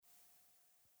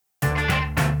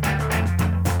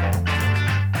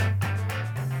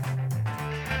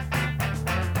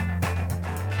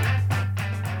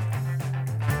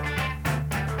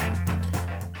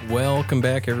Welcome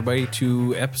back, everybody,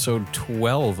 to episode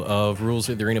 12 of Rules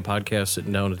of the Arena podcast.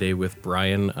 Sitting down today with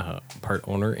Brian, part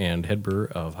owner and head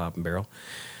brewer of Hop Barrel.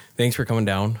 Thanks for coming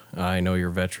down. I know you're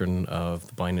a veteran of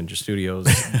the Blind Ninja Studios,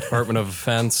 Department of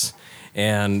Defense,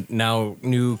 and now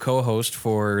new co-host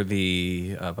for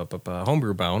the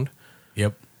Homebrew Bound.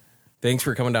 Yep. Thanks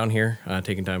for coming down here,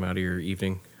 taking time out of your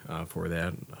evening for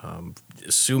that.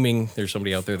 Assuming there's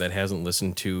somebody out there that hasn't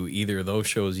listened to either of those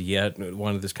shows yet,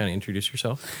 wanted to just kind of introduce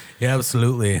yourself? Yeah,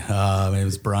 absolutely. My name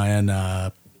is Brian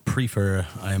Priefer.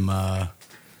 I'm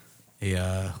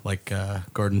like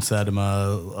Gordon said, I'm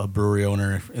a brewery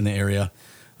owner in the area.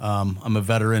 I'm a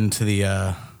veteran to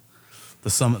the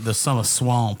summer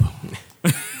swamp.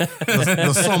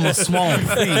 the summer swamp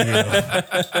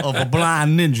feel of a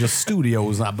Blind Ninja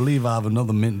Studios. I believe I have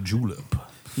another mint julep.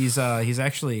 He's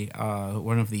actually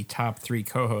one of the top 3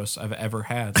 co-hosts I've ever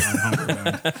had on Homebrew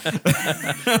Bound.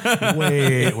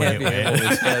 Wait.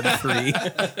 Always had 3.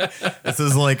 This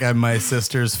is like I'm my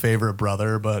sister's favorite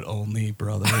brother, but only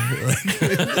brother.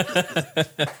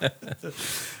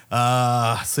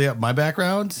 So yeah, my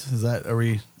background is that. Are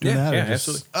we doing that? Yeah,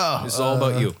 absolutely. This is all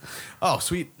about you. Oh,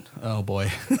 sweet. Oh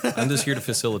boy. I'm just here to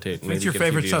facilitate. What's your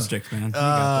favorite subject, man?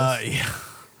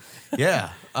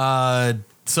 Yeah.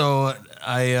 So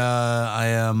I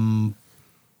am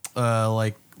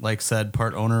like said,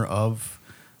 part owner of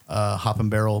Hop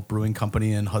Barrel Brewing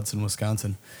Company in Hudson,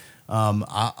 Wisconsin.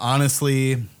 I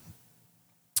honestly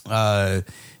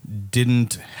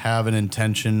didn't have an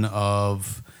intention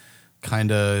of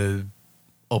kind of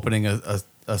opening a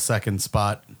second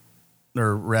spot,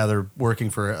 or rather working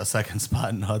for a second spot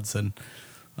in Hudson,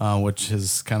 which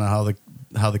is kind of how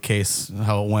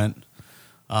it went.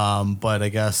 But I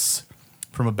guess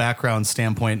from a background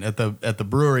standpoint at the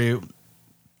brewery,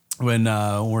 when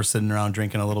we're sitting around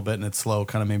drinking a little bit and it's slow,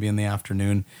 kind of maybe in the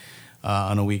afternoon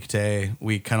on a weekday,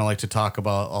 we kind of like to talk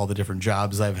about all the different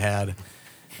jobs I've had,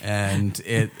 and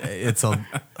it's a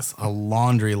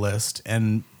laundry list.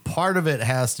 And part of it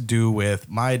has to do with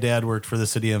my dad worked for the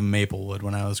city of Maplewood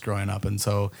when I was growing up, and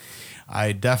so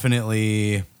I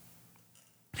definitely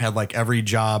had like every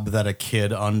job that a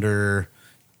kid under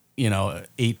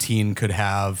 18 could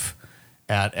have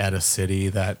at a city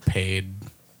that paid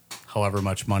however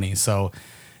much money. So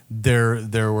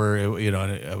there were,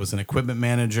 I was an equipment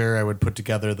manager. I would put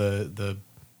together the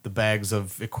bags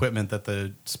of equipment that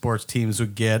the sports teams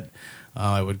would get.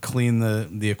 I would clean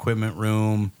the equipment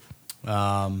room.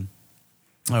 I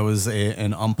was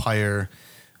an umpire.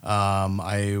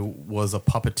 I was a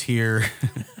puppeteer.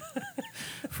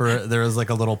 There was like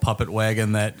a little puppet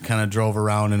wagon that kind of drove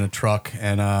around in a truck,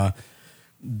 and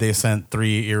they sent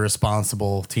 3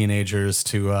 irresponsible teenagers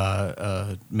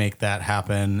to make that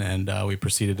happen, and we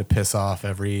proceeded to piss off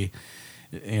every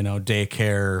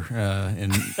daycare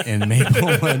in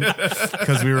Maplewood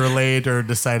because we were late or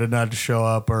decided not to show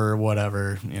up or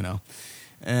whatever,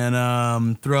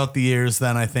 And throughout the years,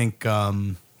 then I think,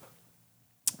 I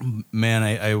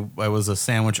was a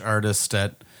sandwich artist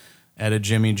at a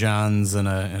Jimmy John's and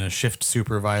a shift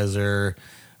supervisor.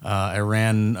 I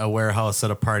ran a warehouse at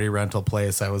a party rental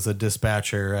place. I was a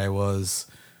dispatcher. I was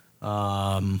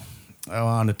on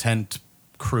a tent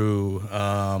crew.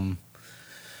 Throughout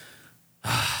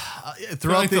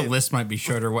the list might be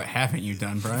shorter. What haven't you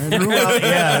done, Brian?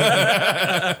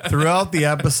 Throughout the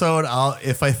episode,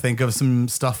 if I think of some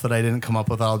stuff that I didn't come up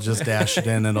with, I'll just dash it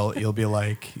in, and you'll be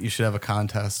like, you should have a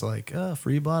contest, like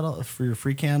free bottle,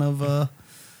 free can of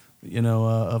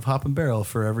of Hop Barrel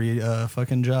for every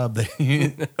fucking job that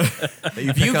you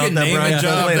if you can name a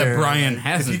job that Brian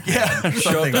hasn't.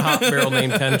 Show up the Hop Barrel, name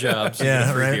 10 jobs.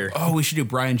 Yeah, right. Here. Oh, we should do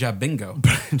Brian Job Bingo.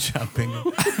 Brian Job Bingo.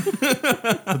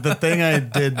 But the thing I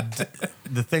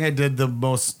did the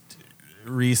most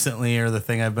recently, or the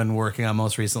thing I've been working on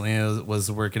most recently,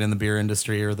 was working in the beer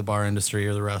industry or the bar industry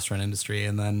or the restaurant industry,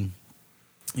 and then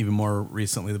even more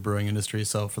recently the brewing industry.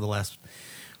 So for the last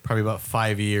probably about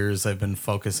 5 years, I've been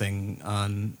focusing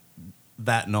on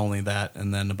that and only that.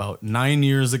 And then about 9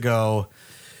 years ago,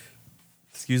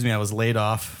 I was laid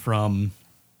off from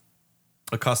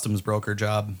a customs broker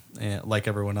job, like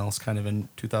everyone else, kind of in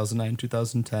 2009,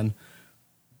 2010.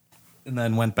 And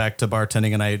then went back to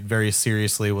bartending, and I very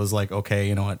seriously was like, okay,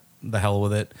 you know what, the hell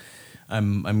with it.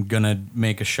 I'm going to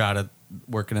make a shot at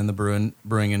working in the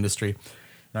brewing industry.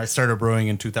 And I started brewing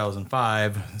in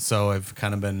 2005, so I've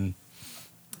kind of been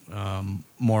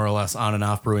more or less on and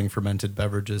off brewing fermented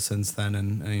beverages since then,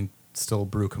 and I still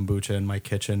brew kombucha in my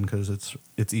kitchen because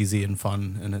it's easy and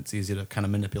fun, and it's easy to kind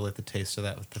of manipulate the taste of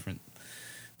that with different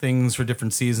things for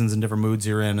different seasons and different moods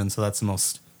you're in, and so that's the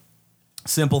most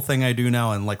simple thing I do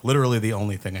now, and like literally the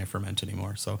only thing I ferment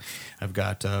anymore. So I've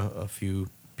got a few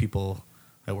people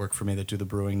that work for me that do the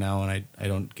brewing now, and I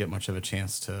don't get much of a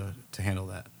chance to handle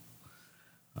that.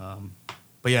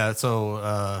 But yeah, so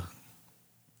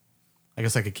I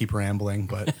guess I could keep rambling,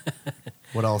 but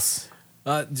what else?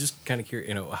 Just kind of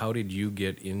curious, how did you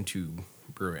get into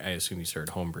brewing? I assume you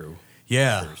started homebrew.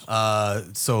 Yeah.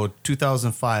 So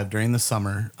 2005, during the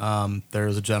summer, there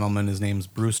was a gentleman. His name's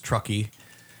Bruce Truckee,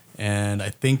 and I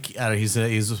think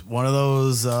he's one of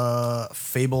those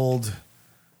fabled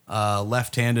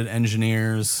left-handed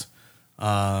engineers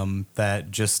that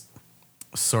just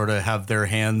sort of have their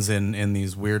hands in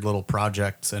these weird little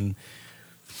projects. And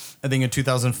I think in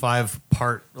 2005,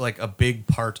 a big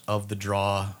part of the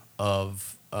draw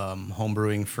of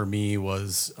homebrewing for me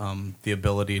was the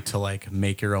ability to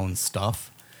make your own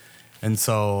stuff. And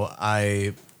so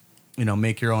I,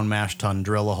 make your own mash tun,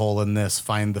 drill a hole in this,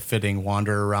 find the fitting,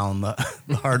 wander around the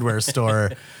hardware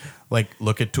store,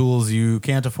 look at tools you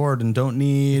can't afford and don't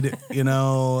need,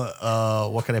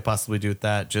 what could I possibly do with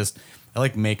that? I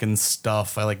like making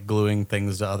stuff. I like gluing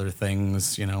things to other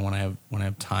things, when I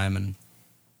have time. And,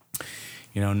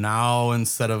 now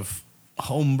instead of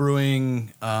home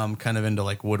brewing, kind of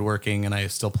into woodworking, and I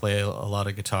still play a lot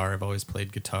of guitar. I've always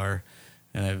played guitar,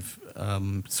 and I've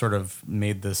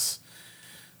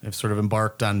I've sort of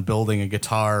embarked on building a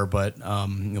guitar, but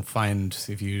you'll find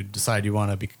if you decide you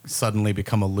want to suddenly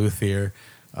become a luthier,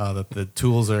 that the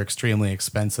tools are extremely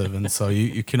expensive, and so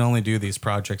you can only do these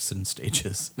projects in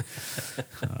stages.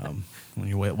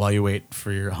 While you wait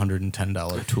for your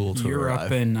 $110 tool to You're arrive.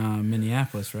 up in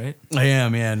Minneapolis, right? I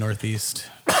am, yeah, Northeast.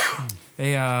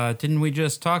 Hey, didn't we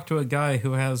just talk to a guy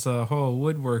who has a whole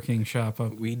woodworking shop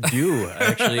up? We do,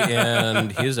 actually,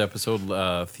 and his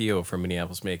episode, Theo from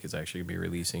Minneapolis Make, is actually going to be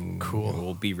releasing. Cool.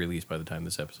 Will be released by the time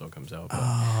this episode comes out.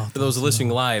 But for those listening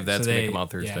live, that's going to come out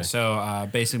Thursday. Yeah, so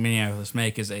basically Minneapolis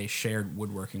Make is a shared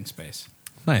woodworking space.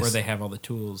 Nice. Where they have all the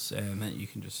tools and that you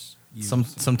can just use.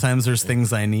 Sometimes there's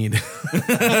things I need.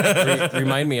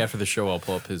 Remind me after the show, I'll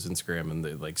pull up his Instagram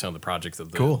and some of the projects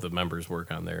that the members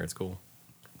work on there. It's cool.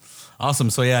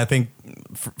 Awesome. So, yeah, I think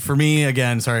for me,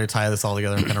 again, sorry to tie this all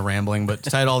together. I'm kind of rambling, but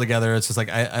to tie it all together, it's just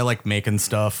I like making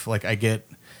stuff. I get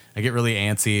really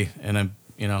antsy, and I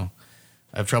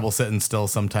have trouble sitting still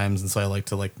sometimes. And so I like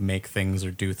to make things or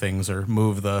do things or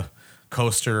move the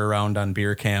coaster around on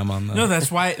beer cam on the. No, that's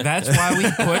why we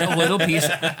put a little piece.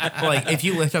 If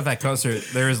you lift up that coaster,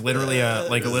 there is literally a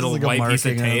little white piece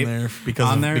of tape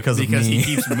because he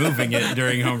keeps moving it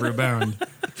during Homebrew Bound.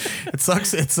 It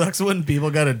sucks when people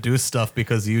got to do stuff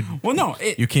because you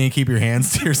can't keep your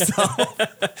hands to yourself.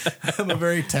 I'm a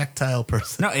very tactile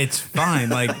person. No, it's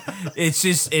fine.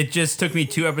 It just took me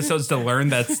 2 episodes to learn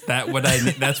that's what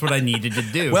I needed to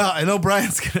do. Well, I know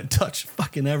Brian's gonna touch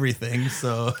fucking everything,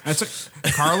 so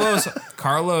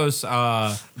Carlos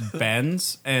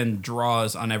bends and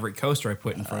draws on every coaster I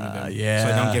put in front of him. Yeah,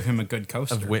 so I don't give him a good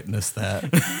coaster. I've witnessed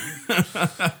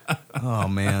that. Oh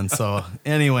man. So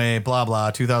anyway, blah blah.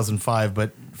 2005,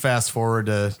 but fast forward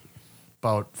to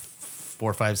about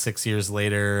 4, 5, 6 years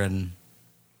later, and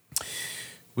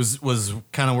was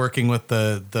kind of working with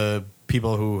the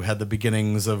people who had the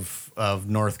beginnings of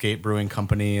Northgate Brewing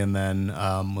Company, and then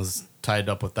was tied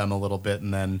up with them a little bit,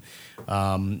 and then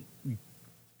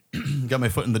got my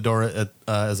foot in the door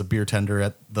as a beer tender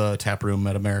at the tap room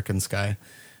at American Sky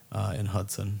in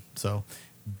Hudson. So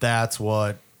that's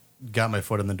what got my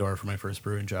foot in the door for my first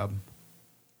brewing job.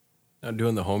 Now,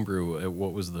 doing the homebrew,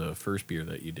 what was the first beer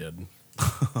that you did?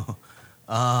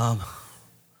 And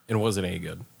was it any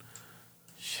good?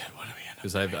 Shit, what do we end up?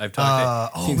 Because I've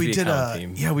talked.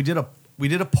 We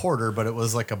did a porter, but it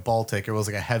was like a Baltic. It was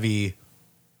like a heavy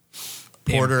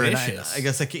porter. Ambitious. And I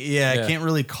guess I can't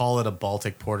really call it a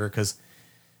Baltic porter because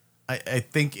I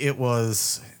think it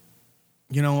was,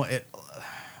 I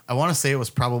want to say it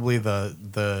was probably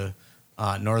the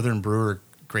Northern Brewer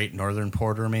Great Northern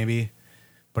Porter maybe.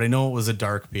 But I know it was a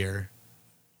dark beer.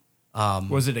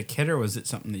 Was it a kit or was it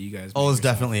something that you guys? Oh, it was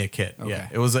definitely a kit. Okay. Yeah,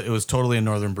 it was totally a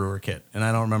Northern Brewer kit, and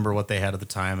I don't remember what they had at the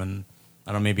time. And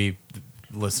I don't know, maybe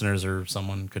listeners or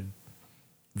someone could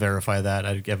verify that.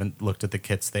 I haven't looked at the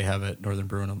kits they have at Northern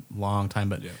Brewer in a long time,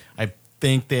 but yeah. I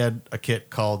think they had a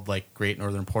kit called Great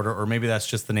Northern Porter, or maybe that's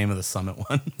just the name of the Summit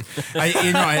one.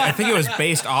 I think it was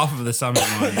based off of the Summit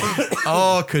one.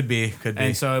 Oh, could be.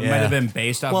 And so it might have been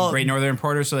based off of Great Northern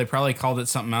Porter, so they probably called it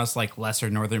something else like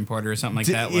Lesser Northern Porter or something like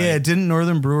that. Yeah, didn't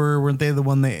Northern Brewer, weren't they the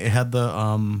one that had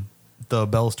the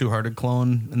Bell's Two Hearted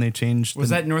clone, and they changed? Was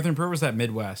that Northern Brewer or was that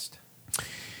Midwest?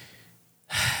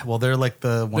 Well, they're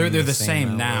the one. They're the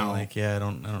same now. I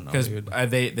don't know. Because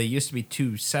they used to be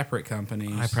 2 separate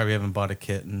companies. I probably haven't bought a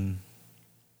kit in.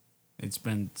 It's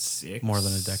been 6 more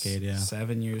than a decade. Yeah,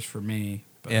 7 years for me.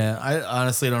 But Yeah, I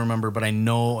honestly don't remember, but I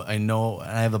know,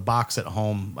 I have a box at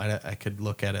home. I could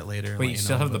look at it later. and wait, let you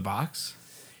still know, have the but- box?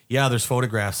 Yeah, there's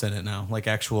photographs in it now, like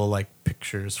actual like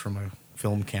pictures from a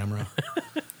film camera.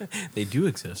 They do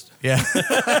exist. Yeah,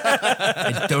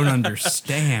 I don't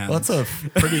understand. well, it's a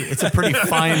pretty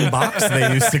fine box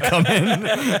they used to come in.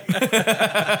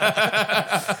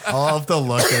 I'll have to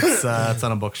look. It's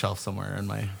on a bookshelf somewhere in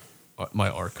my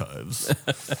archives.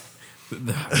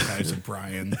 The archives of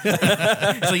Brian.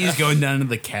 It's like he's going down to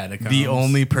the catacombs. The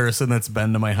only person that's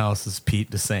been to my house is Pete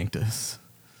DeSanctis.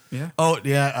 Yeah. Oh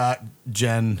yeah,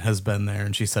 Jen has been there,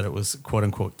 and she said it was "quote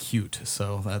unquote" cute.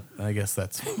 So I guess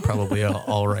that's probably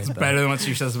all right. then. Better than what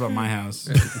she says about my house.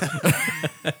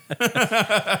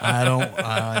 I don't.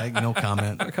 No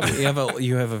comment.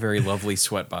 You have a very lovely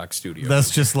sweatbox studio. That's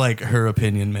just like her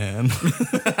opinion, man.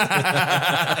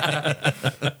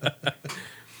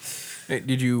 Hey,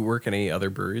 did you work any other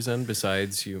breweries then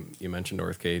besides you mentioned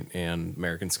Northgate and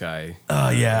American Sky?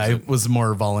 Yeah, I was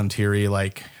more voluntary,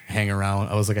 like hang around.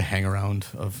 I was like a hang around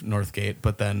of Northgate,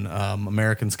 but then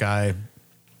American Sky.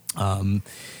 I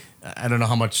don't know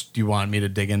how much do you want me to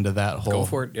dig into that whole Go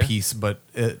for it, yeah. piece, but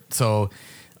I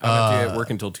have to work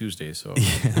until Tuesday, so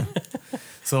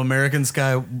So American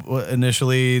Sky,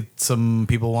 initially some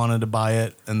people wanted to buy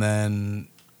it, and then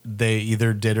they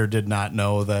either did or did not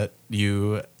know that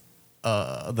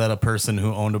that a person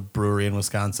who owned a brewery in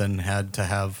Wisconsin had to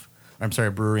have,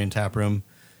 brewery and tap room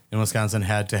in Wisconsin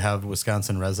had to have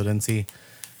Wisconsin residency.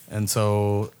 And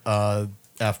so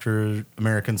after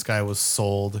American Sky was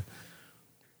sold,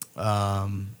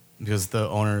 because the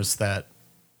owners that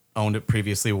owned it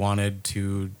previously wanted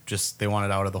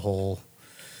out of the whole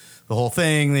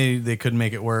thing. They couldn't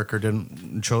make it work or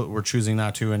were choosing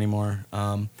not to anymore.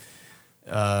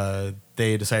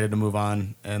 They decided to move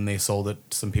on, and they sold it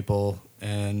to some people,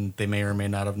 and they may or may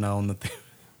not have known that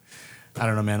I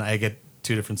don't know, man. I get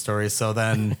two different stories. So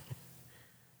then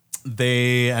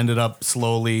they ended up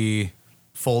slowly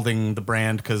folding the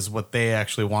brand, because what they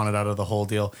actually wanted out of the whole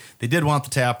deal, they did want the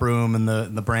tap room and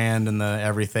the brand and the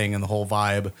everything and the whole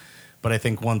vibe. But I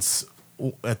think once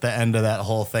at the end of that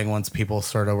whole thing, once people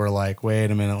sort of were like, wait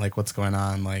a minute, like what's going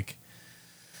on? Like,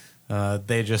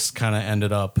 they just kind of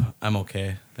ended up, I'm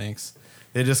okay, thanks.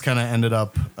 They just kind of ended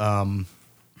up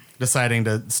deciding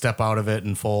to step out of it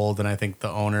and fold. And I think the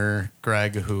owner,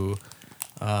 Greg, who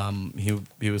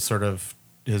he was sort of,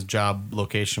 his job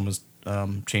location was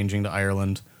changing to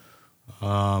Ireland.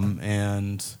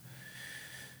 And the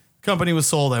company was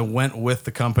sold. I went with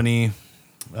the company.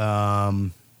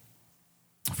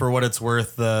 For what it's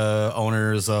worth, the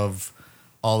owners of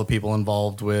all the people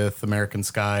involved with American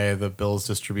Sky, the Bills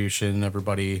distribution,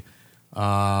 everybody,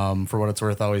 for what it's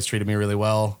worth, always treated me really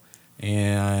well.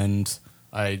 And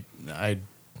I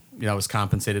was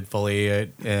compensated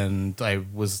fully, and I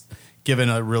was given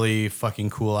a really fucking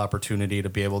cool opportunity to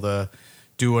be able to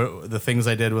do the things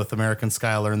I did with American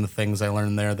Sky, learn the things I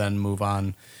learned there, then move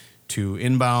on to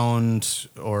Inbound,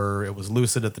 or it was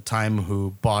Lucid at the time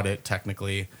who bought it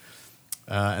technically.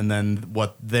 And then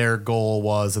what their goal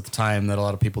was at the time that a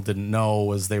lot of people didn't know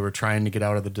was they were trying to get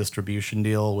out of the distribution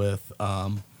deal with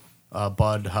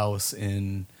Bud House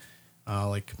in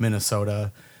like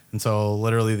Minnesota. And so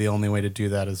literally the only way to do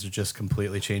that is to just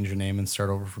completely change your name and start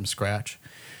over from scratch,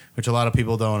 which a lot of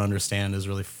people don't understand is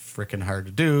really freaking hard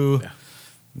to do. Yeah.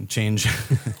 Change.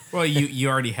 Well, you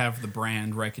already have the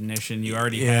brand recognition. You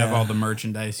already have all the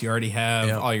merchandise. You already have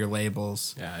all your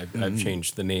labels. Yeah, I've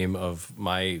changed the name of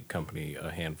my company a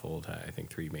handful of times, I think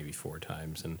 3, maybe 4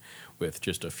 times, and with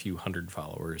just a few hundred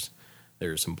followers,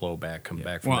 there's some blowback come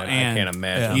back from that. I can't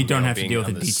imagine. You don't have to being deal with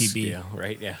on the the DTB. scale,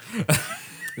 right? Yeah.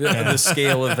 The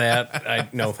scale of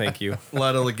that, no, thank you. A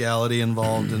lot of legality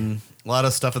involved, and a lot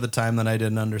of stuff at the time that I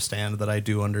didn't understand that I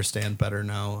do understand better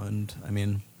now. And I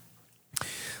mean,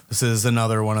 this is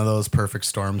another one of those perfect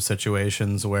storm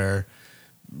situations where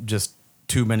just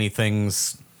too many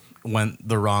things went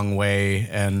the wrong way,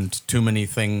 and too many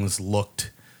things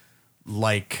looked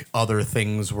like other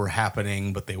things were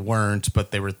happening, but they weren't.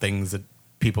 But they were things that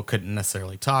people couldn't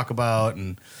necessarily talk about,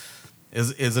 and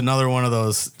is another one of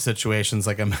those situations,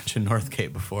 like I mentioned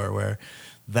Northgate before, where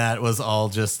that was all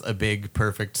just a big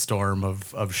perfect storm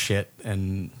of shit.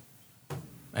 And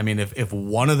I mean, if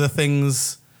one of the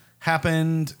things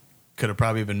happened, could have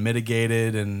probably been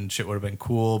mitigated and shit would have been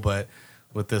cool. But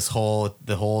with the whole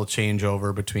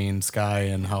changeover between Sky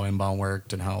and how Inbound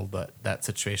worked and how that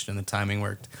situation and the timing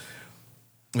worked,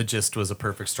 it just was a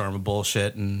perfect storm of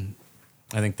bullshit. And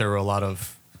I think there were a lot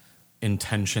of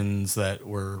intentions that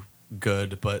were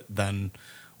good, but then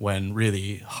when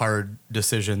really hard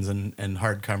decisions and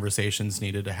hard conversations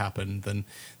needed to happen, then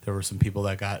there were some people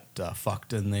that got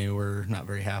fucked and they were not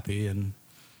very happy, and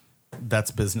that's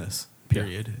business,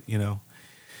 period, you know?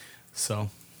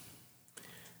 So.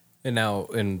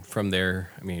 And from there,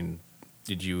 I mean,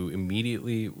 did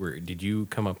you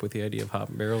come up with the idea of Hop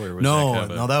Barrel, or was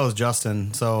that was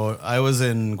Justin. So I was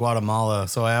in Guatemala.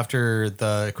 So after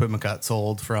the equipment got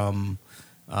sold from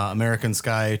American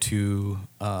Sky to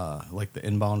like the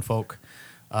inbound folk,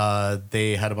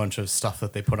 they had a bunch of stuff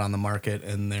that they put on the market,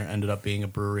 and there ended up being a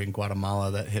brewery in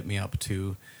Guatemala that hit me up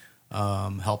to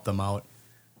help them out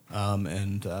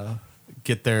and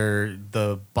get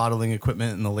the bottling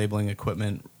equipment and the labeling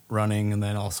equipment running, and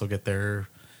then also get their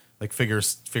figure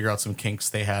out some kinks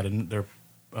they had in their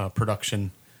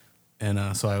production.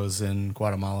 And so I was in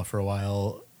Guatemala for a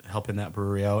while helping that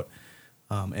brewery out.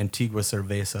 Antigua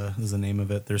Cerveza is the name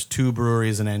of it. There's 2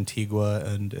 breweries in Antigua,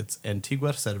 and it's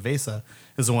Antigua Cerveza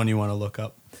is the one you want to look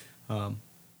up. In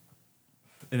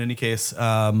any case,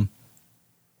 help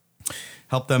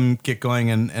them get going.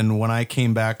 And when I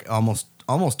came back almost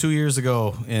 2 years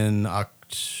ago in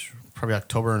probably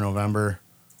October or November,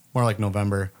 more like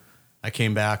November, I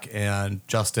came back and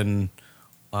Justin,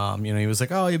 he was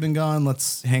like, "Oh, you've been gone.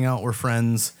 Let's hang out. We're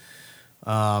friends."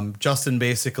 Justin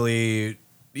basically,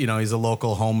 he's a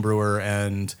local home brewer,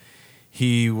 and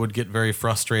he would get very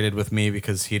frustrated with me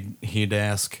because he'd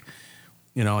ask,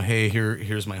 "Hey,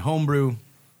 here's my home brew.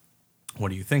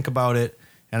 What do you think about it?"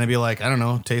 And I'd be like, "I don't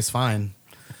know. Tastes fine."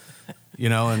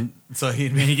 And so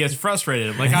he gets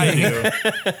frustrated like I do.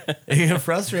 He get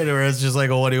frustrated where it's just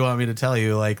like, "Well, what do you want me to tell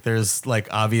you? Like, there's like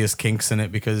obvious kinks in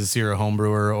it because you're a home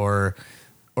brewer, or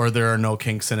there are no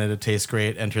kinks in it. It tastes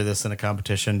great. Enter this in a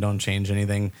competition. Don't change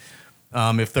anything."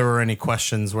 If there were any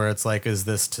questions where it's like, is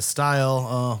this to style?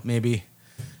 Oh, maybe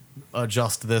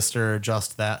adjust this or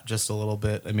adjust that just a little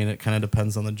bit. I mean, it kind of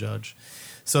depends on the judge.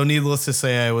 So needless to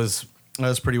say, I was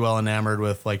pretty well enamored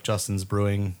with like Justin's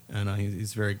brewing, and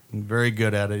he's very, very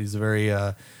good at it. He's a very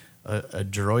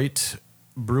adroit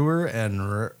brewer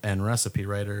and recipe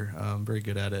writer. Very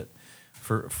good at it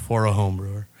for a home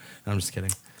brewer. I'm just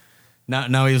kidding.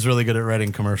 Now he's really good at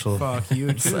writing commercial. Fuck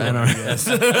you too. I don't know.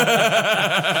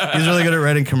 He's really good at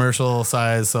writing commercial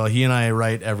size, so he and I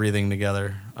write everything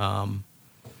together. And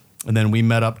then we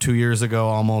met up 2 years ago,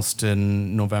 almost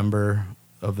in November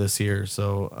of this year.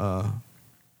 So,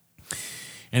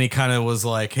 and he kind of was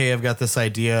like, "Hey, I've got this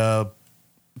idea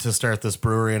to start this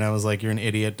brewery," and I was like, "You're an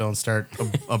idiot. Don't start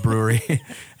a brewery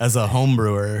as a home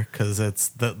brewer, because it's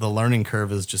the learning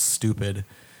curve is just stupid."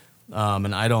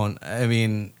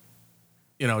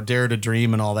 Dare to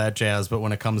dream and all that jazz, but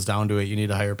when it comes down to it, you need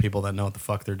to hire people that know what the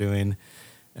fuck they're doing.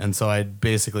 And so I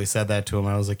basically said that to him.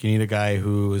 I was like, you need a guy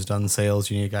who's done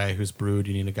sales, you need a guy who's brewed,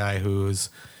 you need a guy who's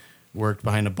worked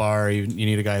behind a bar, you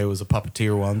need a guy who was a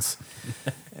puppeteer once.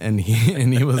 and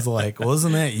he was like, "Well,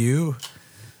 isn't that you?"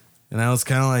 And I was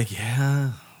kind of like,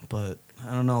 "Yeah, but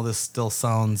I don't know, this still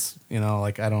sounds,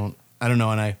 like I don't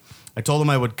know." And I told him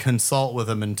I would consult with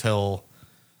him until,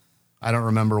 I don't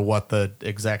remember what the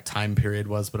exact time period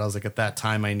was, but I was like, at that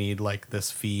time I need like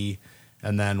this fee,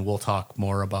 and then we'll talk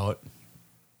more about,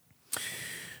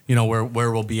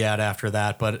 where we'll be at after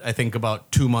that. But I think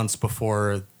about 2 months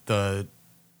before the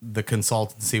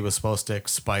consultancy was supposed to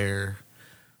expire,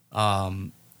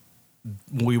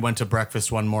 we went to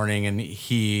breakfast one morning, and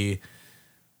he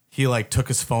like took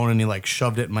his phone and he like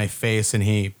shoved it in my face, and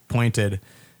he pointed.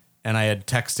 And I had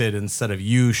texted, instead of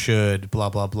 "you should," blah,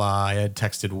 blah, blah, I had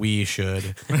texted "we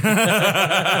should."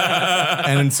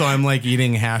 And so I'm like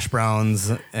eating hash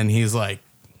browns, and he's like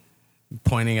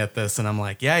pointing at this, and I'm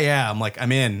like, yeah. I'm like,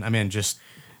 I'm in. Just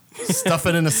stuff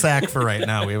it in a sack for right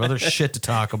now. We have other shit to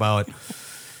talk about.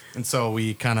 And so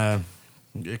it kind of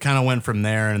went from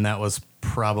there, and that was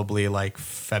probably like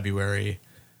February.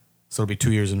 So it'll be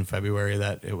 2 years in February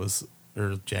that it was,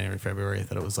 or January, February,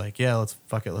 that it was like, yeah,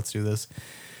 let's do this.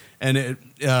 And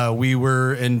we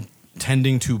were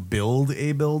intending to build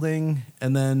a building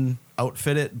and then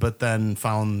outfit it, but then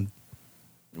found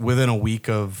within a week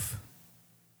of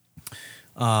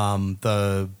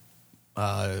the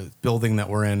building that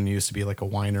we're in used to be like a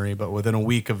winery, but within a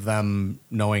week of them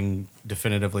knowing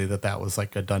definitively that was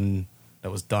like done,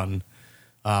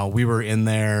 we were in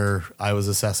there. I was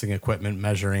assessing equipment,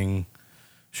 measuring,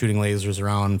 shooting lasers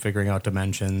around, figuring out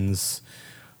dimensions,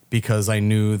 because I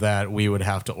knew that we would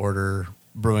have to order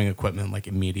brewing equipment like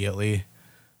immediately,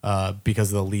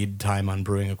 because the lead time on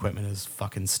brewing equipment is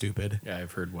fucking stupid. Yeah,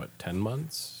 I've heard, 10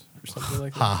 months or something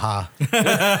like that? Ha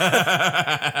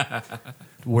ha.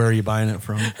 Where are you buying it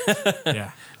from?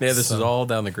 Yeah, this is all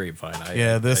down the grapevine. I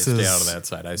stay out of that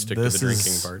side. I stick to the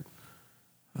drinking part.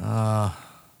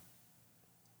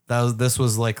 This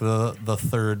was like the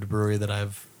third brewery that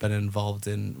I've been involved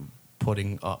in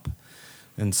putting up.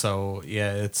 And so,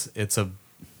 yeah, it's a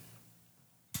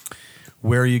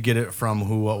where you get it from,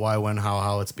 who, what, why, when,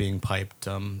 how it's being piped.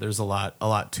 There's a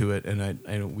lot to it,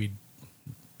 and we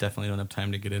definitely don't have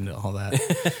time to get into all that.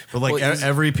 But like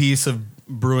every piece of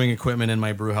brewing equipment in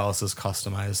my brew house is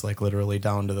customized, like literally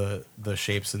down to the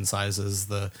shapes and sizes,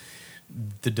 the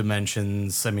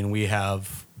dimensions. I mean, we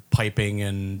have piping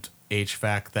and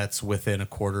HVAC that's within a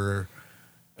quarter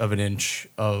of an inch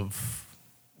of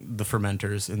the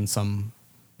fermenters in some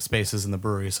spaces in the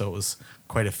brewery, so it was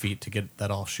quite a feat to get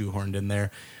that all shoehorned in there.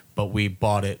 But we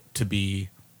bought it to be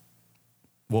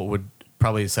what would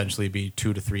probably essentially be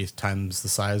 2 to 3 times the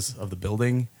size of the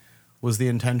building was the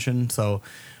intention. So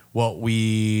what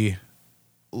we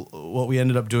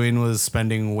ended up doing was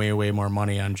spending way more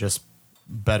money on just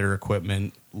better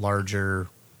equipment, larger,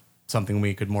 something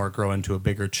we could more grow into a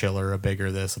bigger chiller, a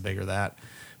bigger this, a bigger that,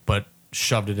 but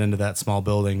shoved it into that small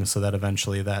building so that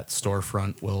eventually that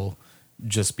storefront will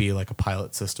just be like a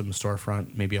pilot system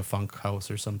storefront, maybe a funk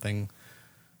house or something.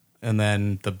 And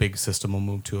then the big system will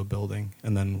move to a building,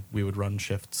 and then we would run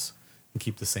shifts and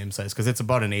keep the same size, because it's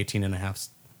about an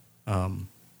 18.5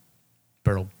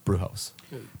 barrel brew house.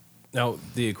 Now,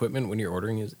 the equipment when you're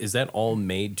ordering, is that all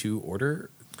made to order?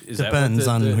 Depends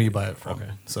on who you buy it from.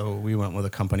 Okay. So we went with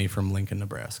a company from Lincoln,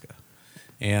 Nebraska,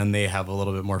 and they have a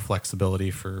little bit more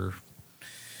flexibility for.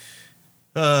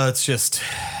 It's just,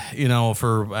 we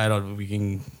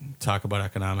can talk about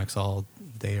economics all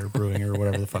day, or brewing, or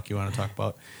whatever the fuck you want to talk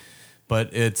about,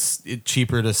 but it's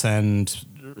cheaper to send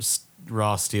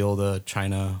raw steel to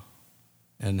China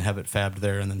and have it fabbed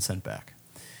there and then sent back.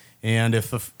 And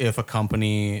if a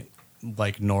company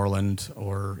like Norland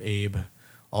or Abe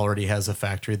already has a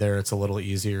factory there, it's a little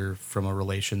easier from a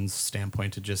relations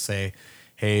standpoint to just say,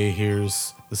 hey,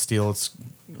 here's the steel it's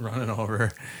running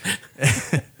over.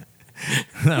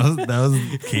 that was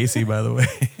Casey, by the way.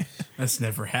 That's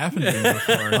never happened to me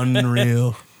before.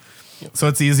 Unreal. So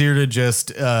it's easier to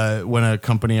just, when a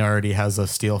company already has a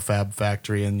steel fab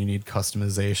factory and you need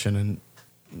customization, and,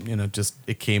 just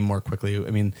it came more quickly.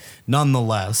 I mean,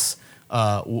 nonetheless,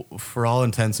 for all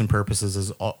intents and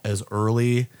purposes, as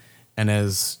early and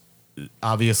as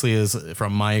obviously as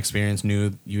from my experience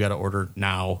knew you got to order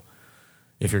now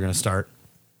if you're going to start,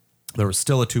 there was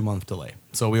still a 2-month delay.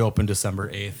 So we opened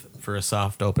December 8th for a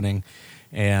soft opening,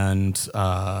 and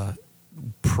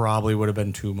probably would have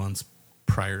been 2 months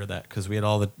prior to that, because we had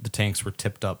all the tanks were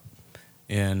tipped up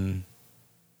in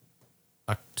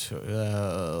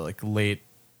like late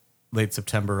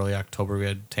September, early October. We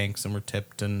had tanks and were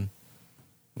tipped, and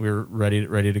we were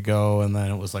ready to go. And then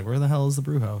it was like, where the hell is the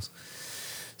brew house?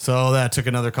 So that took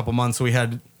another couple months. So we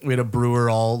had a brewer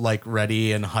all like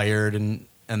ready and hired and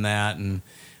that, and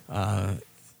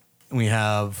we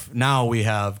have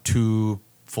 2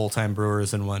 full-time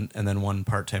brewers and one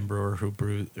part-time brewer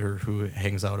who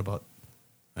hangs out about.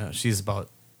 She's about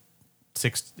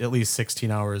at least 16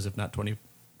 hours, if not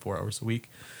 24 hours a week.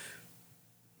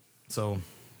 So,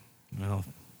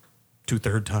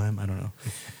 2/3 time, I don't know.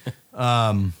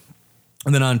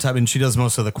 And then on top, and she does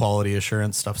most of the quality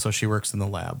assurance stuff. So she works in the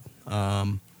lab,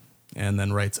 and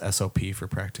then writes SOP for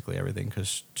practically everything,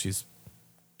 because she's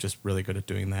just really good at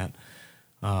doing that.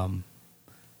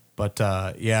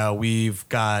 We've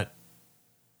got,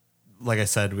 like I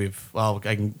said, we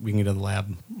can get to the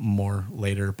lab more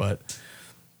later, but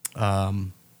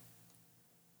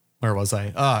where was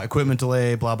I? Equipment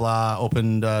delay, blah, blah,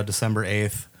 opened December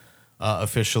 8th,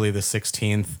 officially the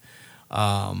 16th.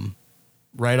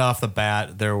 Right off the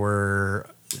bat, there were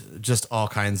just all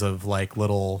kinds of like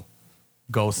little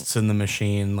ghosts in the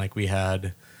machine. Like we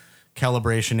had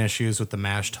calibration issues with the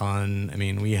mash tun. I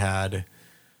mean, we had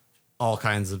all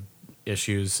kinds of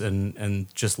issues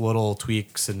and just little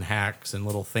tweaks and hacks and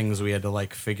little things we had to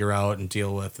like figure out and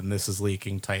deal with. And this is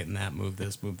leaking, tighten that, move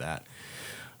this, move that.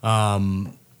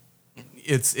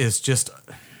 It's just,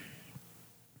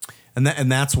 and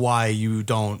that's why you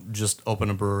don't just open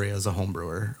a brewery as a home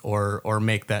brewer or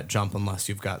make that jump unless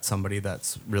you've got somebody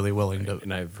that's really willing to.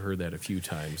 And I've heard that a few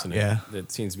times, and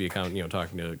it seems to be going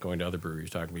to other breweries,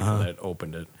 talking to people that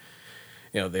opened it.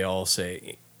 They all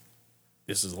say,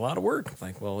 this is a lot of work.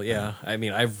 Like, well, yeah. I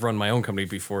mean, I've run my own company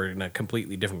before in a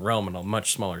completely different realm and a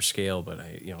much smaller scale, but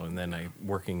and then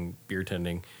working beer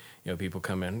tending, people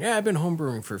come in, I've been home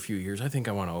brewing for a few years. I think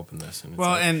I want to open this. And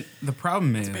and the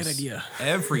problem is, it's a bad idea.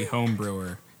 Every home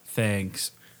brewer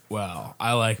thinks, well,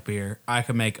 I like beer. I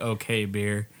can make okay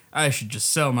beer. I should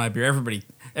just sell my beer.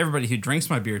 Everybody who drinks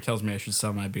my beer tells me I should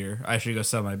sell my beer. I should go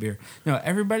sell my beer. No,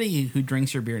 everybody who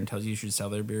drinks your beer and tells you should sell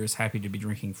their beer is happy to be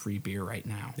drinking free beer right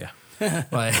now. Yeah.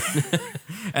 But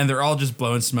and they're all just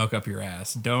blowing smoke up your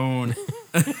ass. Don't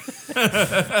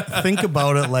Think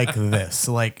about it like this.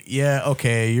 Like, yeah,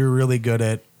 okay, you're really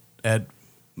good at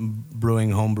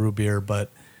brewing homebrew beer, but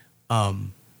are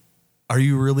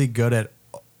you really good at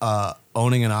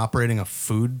owning and operating a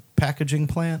food packaging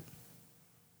plant?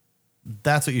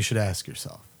 That's what you should ask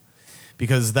yourself,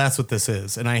 because that's what this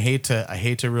is. And I hate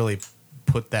to really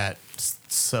put that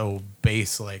so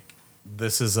base, like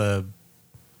this is a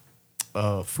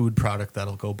food product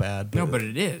that'll go bad. No, but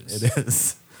it is. It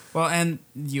is. Well, and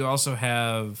you also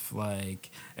have, like,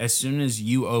 as soon as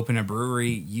you open a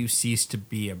brewery, you cease to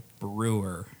be a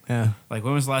brewer. Yeah. Like,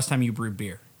 when was the last time you brewed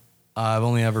beer? I've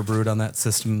only ever brewed on that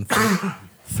system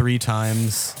three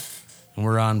times, and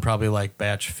we're on probably like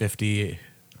batch 50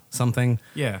 something.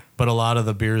 Yeah. But a lot of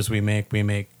the beers we make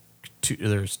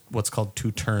there's what's called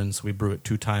two turns. We brew it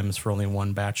 2 times for only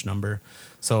one batch number.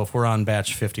 So if we're on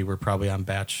batch 50, we're probably on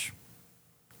batch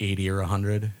 80 or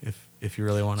 100 if you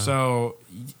really want to. So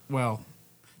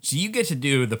you get to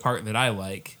do the part that I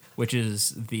like, which is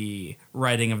the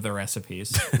writing of the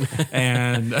recipes.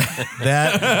 And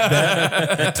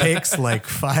that takes like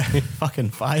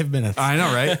 5 minutes. I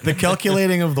know, right? The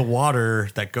calculating of the water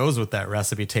that goes with that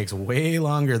recipe takes way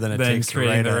longer than it takes to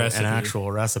write an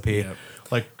actual recipe. Yep.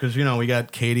 Like, because, we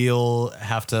got Katie will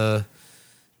have to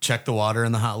check the water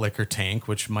in the hot liquor tank,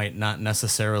 which might not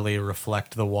necessarily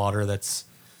reflect the water that's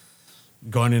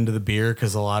going into the beer,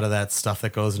 because a lot of that stuff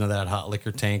that goes into that hot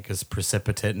liquor tank is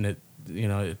precipitate, and it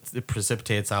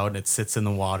precipitates out and it sits in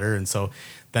the water. And so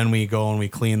then we go and we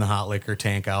clean the hot liquor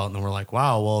tank out, and then we're like,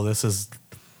 wow, well, this is,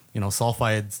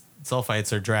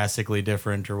 sulfites are drastically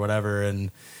different or whatever. And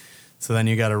so then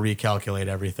you got to recalculate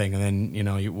everything. And then,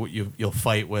 you'll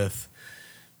fight with,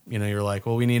 you're like,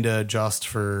 well, we need to adjust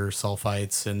for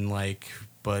sulfites, and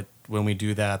but when we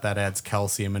do that adds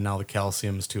calcium, and now the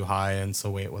calcium is too high. And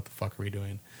so wait, what the fuck are we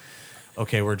doing?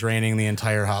 Okay, we're draining the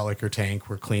entire hot liquor tank.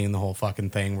 We're cleaning the whole fucking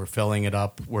thing. We're filling it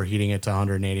up. We're heating it to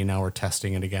 180. Now we're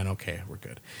testing it again. Okay, we're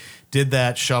good. Did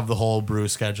that shove the whole brew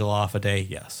schedule off a day?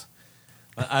 Yes.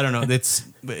 I don't know.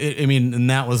 And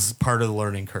that was part of the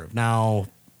learning curve. Now,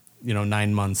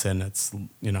 9 months in, it's,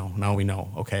 now we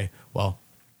know, okay, well,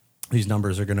 these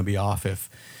numbers are going to be off if,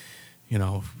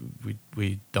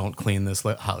 we don't clean this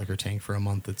hot liquor tank for a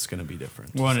month. It's going to be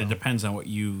different. Well, and it depends on what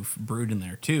you've brewed in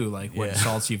there too, like what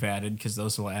salts you've added, because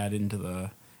those will add into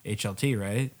the HLT,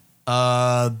 right?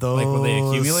 Those, like, will they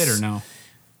accumulate or no?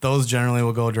 Those generally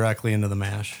will go directly into the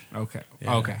mash. Okay.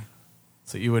 Yeah. Okay.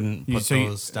 So you wouldn't put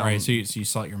those down. Right. So you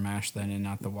salt your mash then, and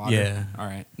not the water. Yeah. All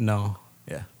right. No.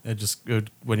 Yeah.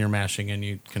 When you're mashing in,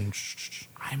 you can.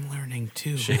 I'm learning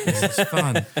too. This is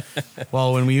fun.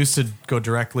 Well, when we used to go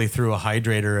directly through a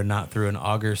hydrator and not through an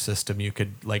auger system, you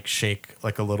could shake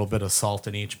a little bit of salt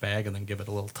in each bag and then give it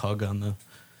a little tug on the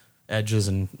edges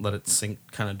and let it sink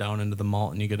kind of down into the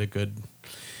malt, and you get a good.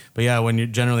 But yeah, when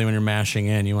you're mashing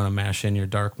in, you want to mash in your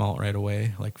dark malt right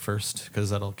away, first,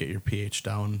 because that'll get your pH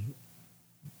down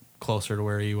closer to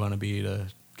where you want to be to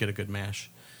get a good mash.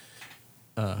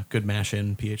 Good mash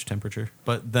in pH temperature.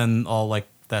 But then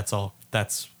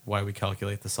that's why we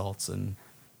calculate the salts and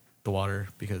the water,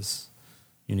 because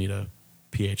you need a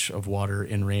pH of water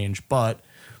in range. But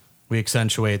we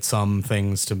accentuate some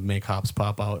things to make hops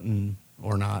pop out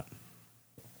or not.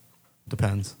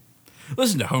 Depends.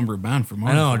 Listen to Homebrew Bound for more.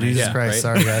 I know, Jesus Christ.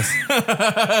 Right? Sorry, guys.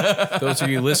 Those of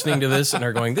you listening to this and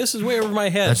are going, this is way over my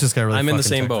head. That's just got really I'm in the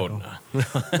same technical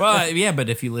boat. Well, yeah, but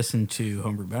if you listen to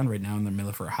Homebrew Bound right now in the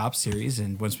middle for a hop series,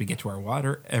 and once we get to our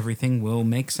water, everything will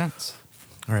make sense.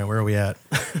 All right, where are we at?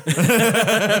 I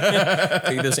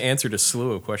think this answered a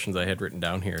slew of questions I had written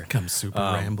down here. I'm super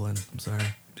rambling. I'm sorry.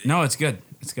 No, it's good.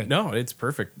 It's good. No, it's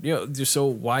perfect. So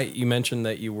why you mentioned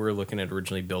that you were looking at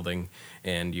originally building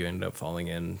and you ended up falling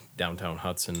in downtown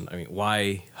Hudson. I mean,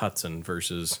 why Hudson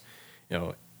versus,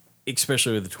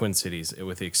 especially with the Twin Cities,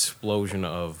 with the explosion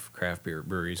of craft beer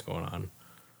breweries going on?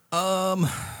 I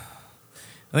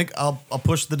think I'll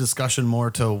push the discussion more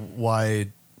to why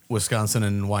Wisconsin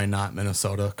and why not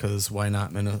Minnesota, because why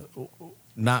not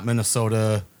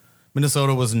Minnesota?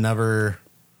 Minnesota was never,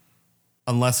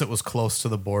 unless it was close to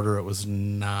the border, it was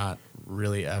not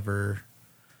really ever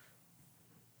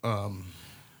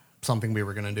something we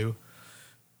were going to do.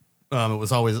 It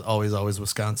was always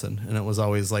Wisconsin, and it was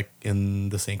always in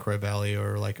the St. Croix Valley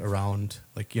or around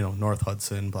North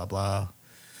Hudson, blah, blah,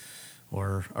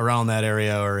 or around that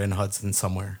area or in Hudson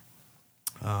somewhere.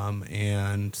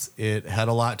 And it had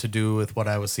a lot to do with what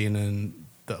I was seeing in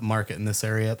the market in this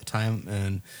area at the time,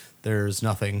 and there's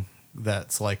nothing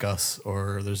that's like us,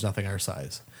 or there's nothing our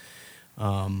size.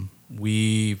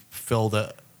 We filled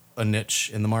a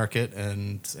niche in the market,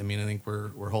 and I mean, I think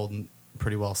we're holding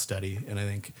pretty well steady, and I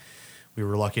think we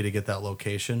were lucky to get that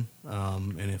location.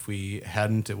 And if we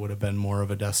hadn't, it would have been more of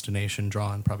a destination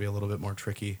draw and probably a little bit more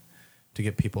tricky to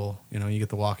get people. You know, you get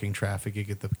the walking traffic, you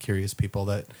get the curious people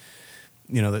that,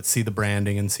 you know, that see the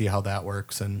branding and see how that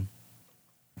works. And,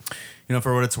 you know,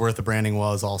 for what it's worth, the branding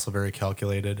was also very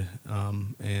calculated.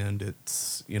 And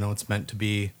it's, you know, it's meant to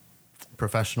be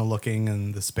professional looking,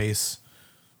 and the space,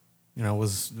 you know,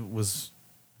 was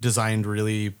designed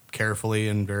really carefully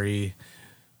and very,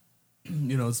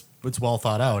 you know, it's well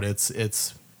thought out. It's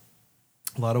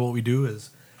a lot of what we do is,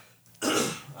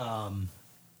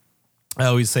 I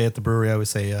always say at the brewery,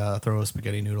 throw a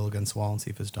spaghetti noodle against the wall and see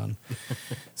if it's done.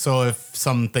 So if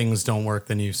some things don't work,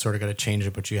 then you sort of got to change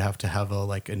it, but you have to have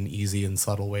an easy and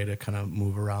subtle way to kind of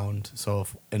move around. So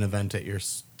if an event at your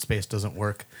space doesn't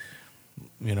work,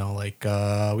 you know,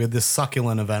 we had this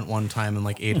succulent event one time and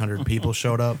 800 people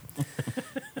showed up.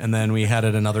 And then we had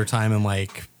it another time and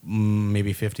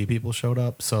maybe 50 people showed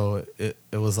up. So it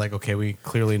was okay, we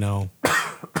clearly know,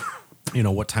 you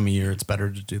know, what time of year it's better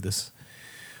to do this.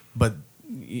 But,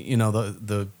 you know,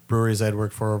 the breweries I'd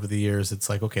worked for over the years, it's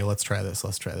okay, let's try this.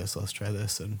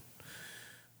 And,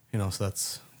 you know, so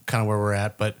that's kind of where we're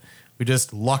at. But we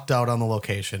just lucked out on the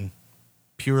location.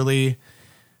 Purely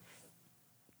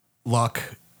luck,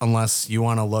 unless you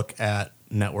want to look at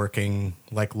networking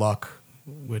like luck,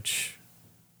 which,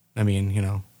 I mean, you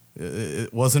know,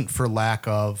 it wasn't for lack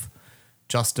of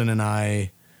Justin and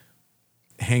I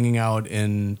hanging out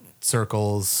in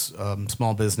circles,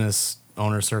 small business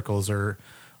owner circles or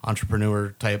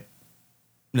entrepreneur type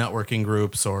networking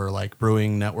groups, or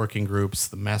brewing networking groups,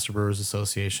 the Master Brewers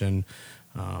Association,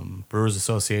 Brewers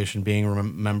Association,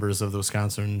 being members of the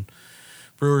Wisconsin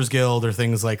Brewers Guild, or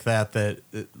things like that,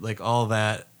 all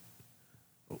that,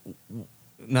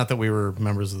 not that we were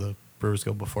members of the Brewers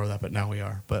Guild before that, but now we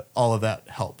are, but all of that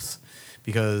helps,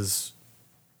 because,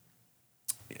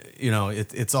 you know,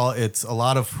 it's a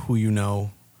lot of who you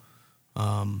know,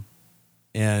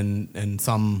 and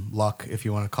some luck, if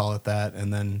you want to call it that,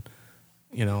 and then,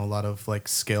 you know, a lot of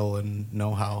skill and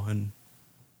know-how, and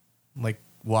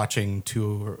watching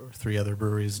 2 or 3 other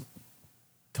breweries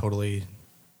totally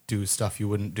do stuff you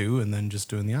wouldn't do, and then just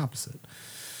doing the opposite.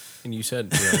 And you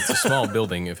said, you know, it's a small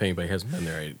building. If anybody hasn't been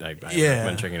there, I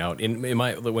recommend checking it out.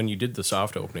 When you did the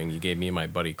soft opening, you gave me and my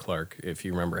buddy Clark, if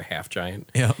you remember, a Half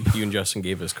Giant. Yeah. You and Justin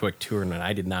gave us a quick tour, and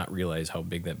I did not realize how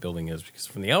big that building is, because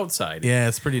from the outside, yeah,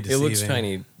 it's pretty deceiving.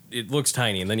 It looks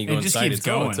tiny, and then you go inside, it's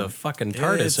a fucking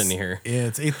TARDIS in here. Yeah,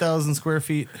 it's 8,000 square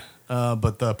feet,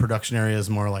 but the production area is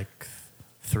more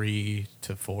 3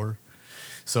 to 4.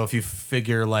 So if you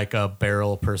figure a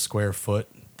barrel per square foot,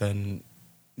 then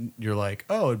you're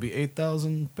oh, it'd be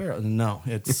 8,000 barrels. No,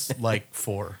 it's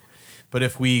 4. But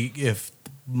if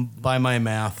by my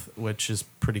math, which is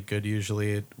pretty good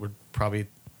usually, we're probably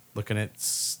looking at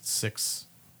 6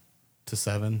 to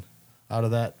 7 out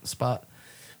of that spot.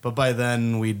 But by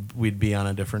then we'd be on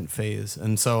a different phase,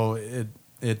 and so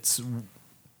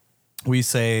we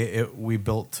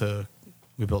built to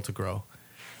grow,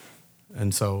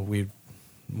 and so we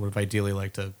would ideally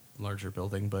liked a larger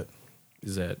building, but.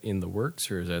 Is that in the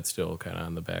works, or is that still kind of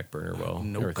on the back burner? Well,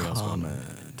 no everything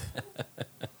comment.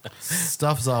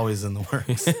 Stuff's always in the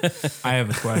works. I have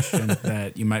a question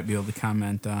that you might be able to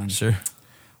comment on. Sure.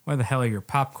 Why the hell are your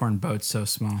popcorn boats so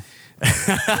small?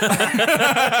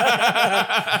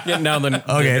 Getting down the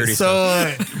Okay, dirty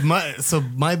so stuff.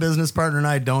 my business partner and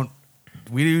I don't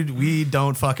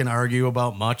fucking argue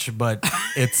about much, but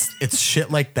it's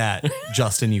shit like that,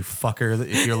 Justin, you fucker,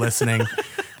 if you're listening,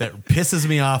 that pisses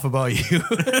me off about you.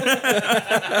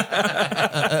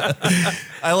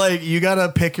 You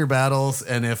gotta pick your battles,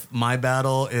 and if my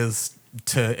battle is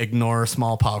to ignore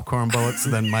small popcorn boats,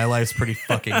 then my life's pretty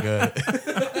fucking good.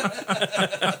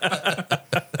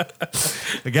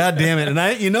 God damn it. And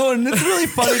and it's really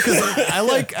funny because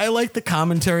I like the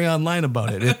commentary online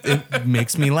about it. It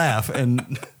makes me laugh.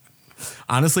 And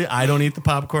honestly, I don't eat the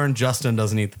popcorn. Justin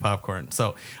doesn't eat the popcorn.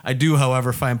 So I do,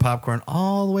 however, find popcorn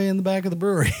all the way in the back of the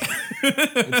brewery.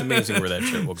 It's amazing where that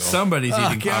shit will go. Somebody's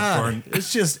eating popcorn.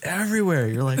 It's just everywhere.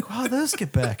 You're like, wow, let's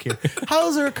get back here. How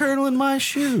is there a kernel in my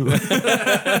shoe?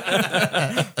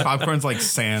 Popcorn's like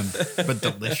sand, but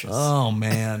delicious. Oh,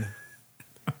 man.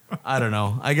 I don't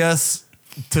know. I guess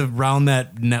to round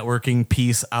that networking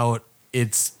piece out,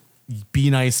 it's be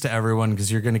nice to everyone, because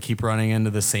you're going to keep running into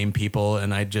the same people.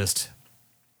 And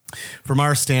from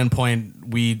our standpoint,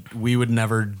 we would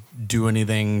never do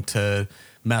anything to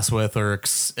mess with or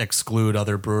exclude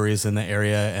other breweries in the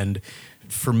area. And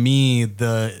for me,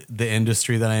 the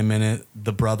industry that I'm in,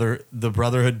 the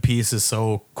brotherhood piece is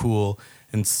so cool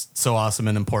and so awesome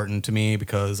and important to me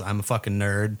because I'm a fucking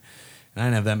nerd. And I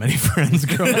didn't have that many friends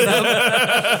growing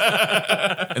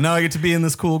up. And now I get to be in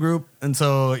this cool group. And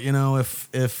so,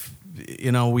 if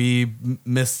we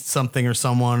missed something or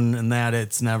someone and that,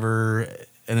 it's never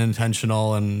an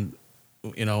intentional. And,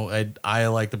 I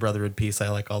like the brotherhood piece. I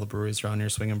like all the breweries around here,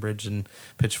 Swinging Bridge and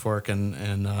Pitchfork.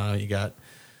 And you got,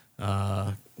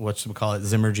 whatchamacallit,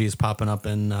 Zimmergy's popping up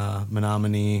in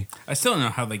Menominee. I still don't know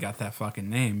how they got that fucking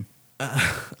name.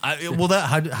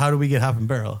 How do we get Hop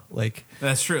Barrel? Like,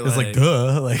 that's true. It's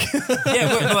duh. Yeah,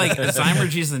 but like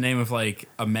Zymurgy is the name of like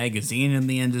a magazine in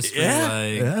the industry. Yeah,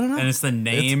 I don't know. And it's the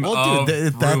name of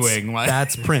brewing.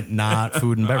 That's print, not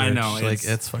food and beverage. I know.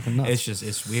 It's fucking nuts.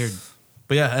 It's weird.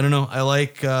 But yeah, I don't know. I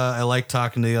like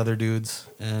talking to the other dudes,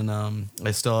 and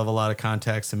I still have a lot of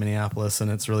contacts in Minneapolis,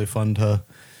 and it's really fun to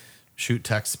shoot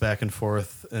texts back and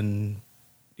forth. And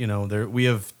we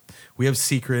have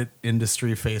secret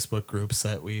industry Facebook groups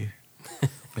that we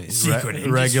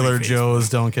regular Joes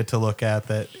don't get to look at.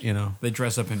 That they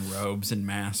dress up in robes and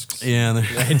masks. Yeah,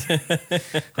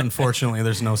 unfortunately,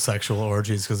 there's no sexual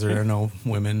orgies because there are no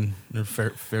women. There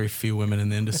are very few women in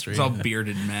the industry. It's all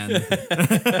bearded men.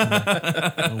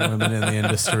 The women in the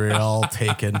industry are all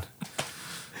taken.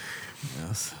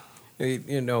 Yes.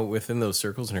 Within those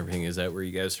circles and everything, is that where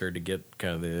you guys started to get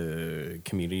kind of the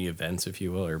community events, if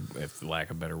you will, or if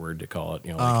lack of a better word to call it?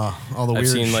 All the I've weird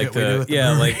seen shit like we do with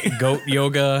the like goat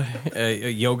yoga,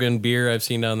 yoga and beer. I've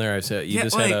seen down there. I've said you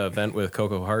just had an event with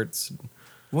Cocoa Hearts.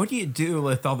 What do you do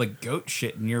with all the goat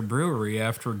shit in your brewery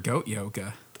after goat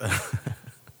yoga?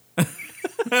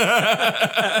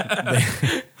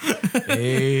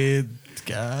 They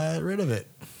got rid of it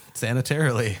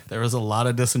sanitarily. There was a lot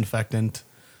of disinfectant.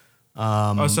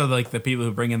 So like the people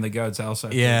who bring in the goats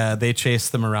also. Yeah, they chase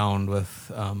them around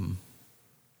with.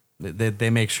 They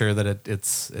make sure that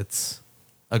it's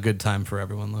a good time for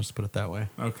everyone. Let's put it that way.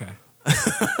 Okay.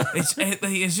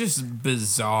 It's just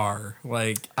bizarre.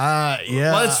 Like,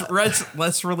 yeah.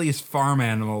 Let's release farm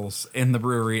animals in the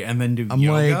brewery and then do I'm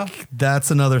yoga. like,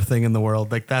 that's another thing in the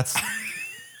world. Like that's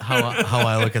how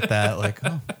I look at that. Like,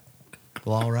 oh,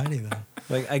 well, alrighty then.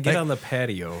 Like I get on the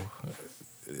patio.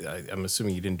 I'm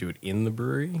assuming you didn't do it in the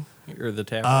brewery or the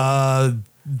tap room?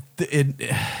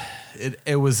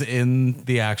 It was in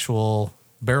the actual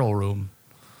barrel room.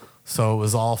 So it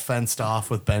was all fenced off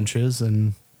with benches,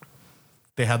 and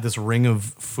they had this ring of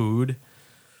food,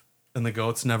 and the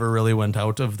goats never really went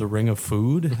out of the ring of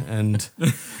food. And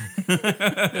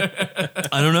I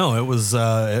don't know. It was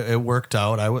it worked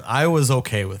out. I was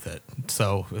okay with it.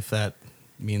 So if that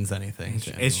means anything,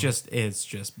 it's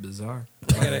just bizarre.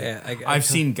 I've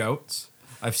seen goats.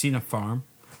 I've seen a farm.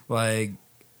 Like,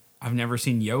 I've never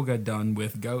seen yoga done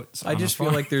with goats. I just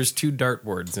feel like there's two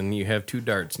dartboards, and you have two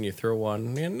darts, and you throw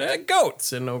one and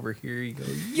goats, and over here you go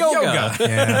yoga.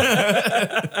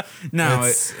 Yeah. Now,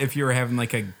 if you were having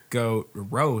like a goat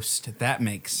roast, that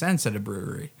makes sense at a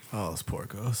brewery. Oh, those poor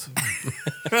goats.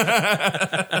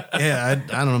 Yeah, I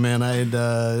don't know, man.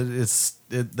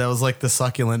 That was like the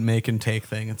succulent make and take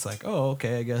thing. It's like, oh,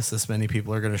 okay, I guess this many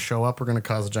people are going to show up. We're going to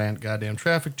cause a giant goddamn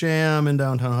traffic jam in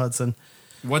downtown Hudson.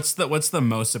 What's the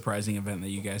most surprising event that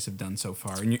you guys have done so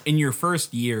far in your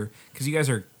first year? Because you guys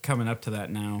are coming up to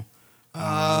that now.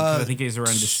 I think it's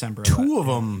around December. Two of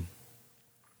them,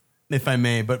 if I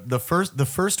may. But the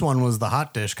first one was the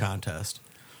hot dish contest.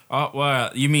 Oh,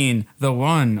 well, you mean the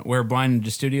one where Blind Ninja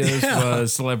Studios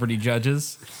was celebrity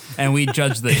judges, and we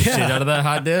judged the shit out of that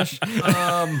hot dish?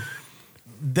 I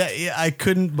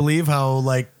couldn't believe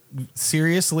how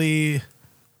seriously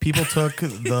people took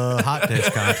the hot dish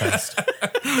contest.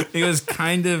 It was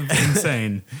kind of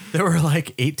insane. There were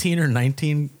 18 or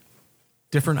 19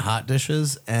 different hot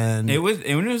dishes, and it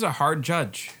was a hard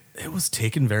judge. It was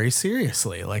taken very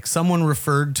seriously. Like, someone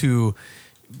referred to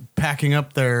packing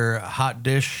up their hot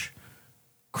dish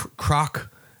crock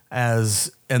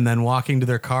and then walking to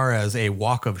their car as a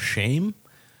walk of shame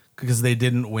because they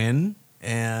didn't win.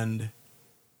 And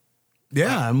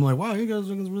yeah, I'm like, wow, you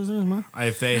guys are man.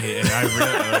 I'm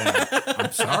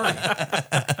sorry.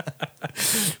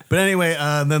 But anyway,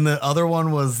 then the other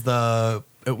one was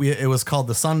it was called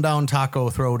the Sundown Taco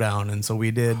Throwdown, and so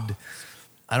we did.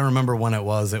 I don't remember when it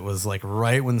was. It was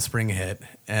right when spring hit,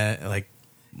 it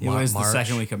was March, the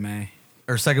second week of May.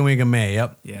 Or second week of May,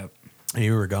 yep. Yep.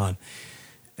 You were gone.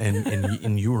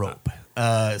 In Europe.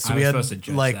 So we had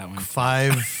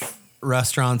 5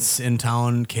 restaurants in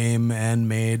town came and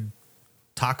made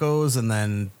tacos, and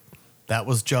then that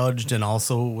was judged and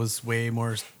also was way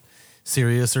more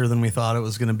seriouser than we thought it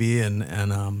was going to be,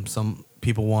 and some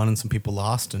people won and some people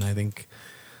lost, and I think,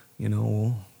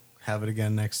 we'll have it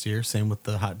again next year. Same with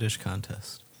the hot dish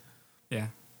contest. Yeah.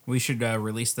 We should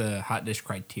release the hot dish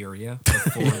criteria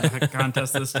before the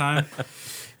contest this time.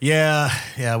 Yeah,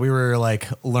 we were like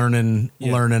learning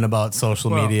about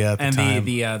social media at the time.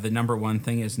 And the number one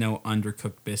thing is no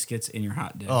undercooked biscuits in your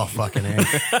hot dish. Oh, fucking A.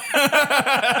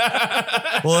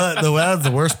 Well, that's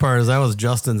the worst part is I was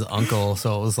Justin's uncle,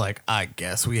 so it was like, I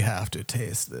guess we have to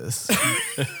taste this.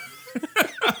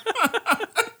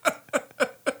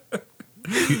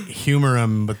 Humor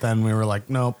him, but then we were like,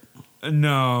 nope.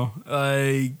 No,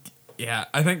 yeah,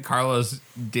 I think Carlos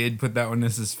did put that one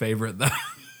as his favorite, though.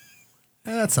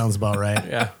 That sounds about right.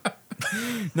 Yeah.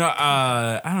 No,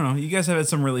 I don't know. You guys have had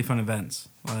some really fun events,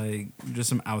 like just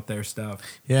some out there stuff.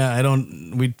 Yeah,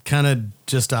 we kind of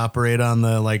just operate on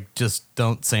the, like, just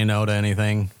don't say no to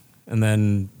anything. And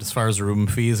then as far as room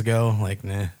fees go, like,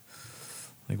 nah.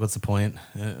 Like, what's the point?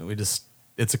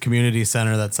 It's a community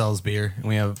center that sells beer, and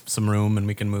we have some room, and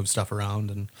we can move stuff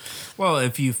around. And well,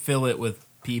 if you fill it with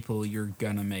people, you're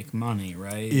gonna make money,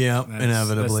 right? Yeah,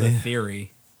 inevitably. That's the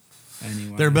theory.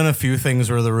 Anyway. There have been a few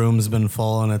things where the room's been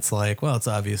full, and it's like, well, it's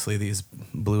obviously these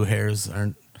blue hairs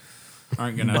aren't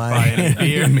gonna buy any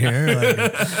beer. Like,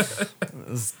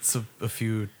 it's a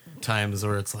few times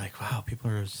where it's like, wow, people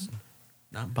are just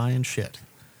not buying shit.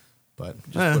 But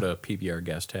Just put a PBR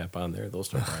gas tap on there. They'll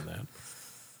start buying that.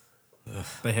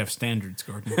 They have standards,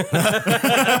 Gordon.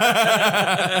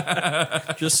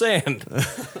 Just saying.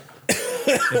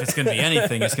 If it's going to be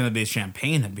anything, it's going to be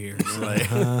champagne and beer. Like,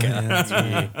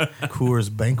 Coors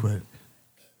Banquet.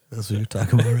 That's what you're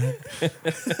talking about, right?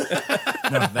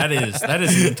 no, that is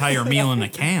an entire meal in a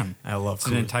can. I love it's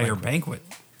an entire banquet.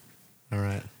 All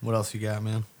right. What else you got,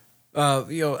 man?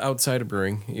 Outside of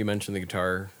brewing, you mentioned the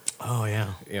guitar. Oh,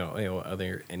 yeah. Are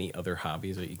there any other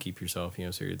hobbies that you keep yourself,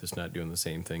 so you're just not doing the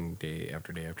same thing day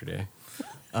after day after day?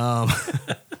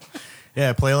 Yeah,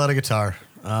 I play a lot of guitar.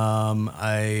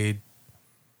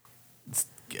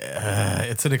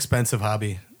 It's an expensive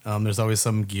hobby. There's always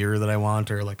some gear that I want,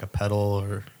 or like a pedal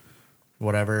or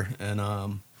whatever.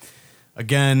 And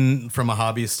again, from a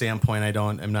hobby standpoint,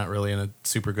 I'm not really in a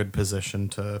super good position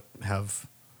to have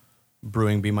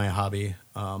brewing be my hobby.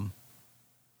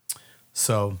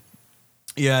 So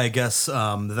yeah, I guess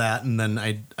that, and then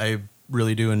I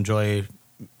really do enjoy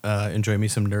me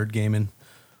some nerd gaming.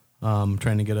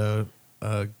 Trying to get a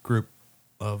group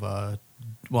of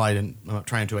I'm not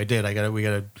trying to. I did. We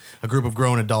got a group of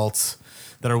grown adults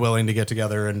that are willing to get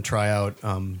together and try out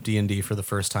D&D for the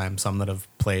first time. Some that have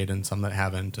played and some that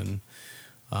haven't, and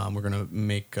we're gonna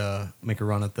make a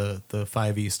run at the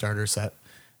 5e starter set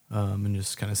and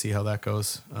just kind of see how that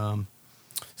goes. So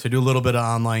I do a little bit of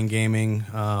online gaming.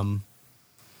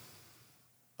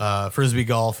 Frisbee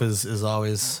golf is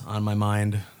always on my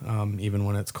mind, even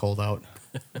when it's cold out.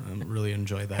 I really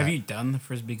enjoy that. Have you done the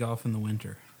Frisbee golf in the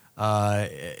winter?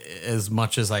 As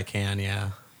much as I can,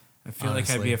 yeah. I feel like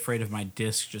I'd be afraid of my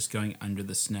disc just going under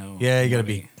the snow. Yeah, you gotta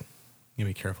be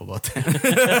careful about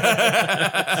that.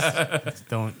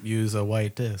 Don't use a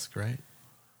white disc, right?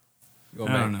 I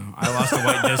don't know. I lost a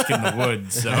white disc in the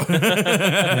woods, so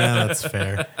yeah, that's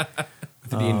fair.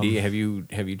 The D&D, have you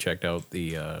checked out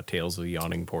the Tales of the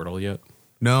Yawning Portal yet?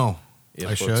 No, It I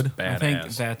looks should. Badass. I think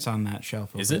that's on that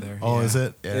shelf over Is it? there. Oh, yeah. is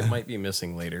it? Yeah. It might be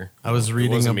missing later. I was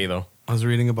reading. It wasn't me though. I was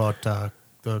reading about the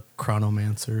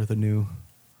Chronomancer, the new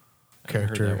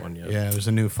character. I haven't heard that one yet. Yeah, there's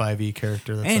a new 5e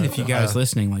charecter. That's And if you guys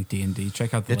listening like D&D,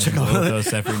 check out the check Legend out of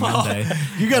Lothos every Monday.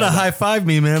 you gotta high five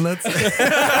me, man. That's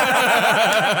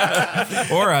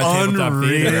Or a tabletop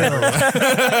theater.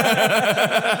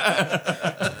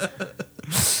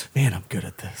 Man, I'm good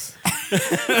at this.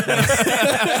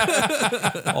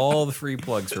 All the free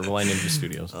plugs for Blind Ninja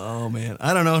Studios. Oh man,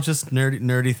 I don't know, just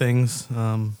nerdy things.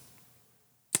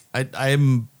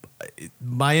 I'm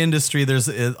my industry. There's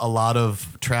a lot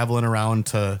of traveling around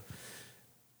to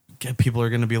get people are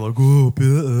going to be like, oh,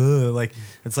 like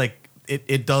it's like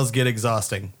it does get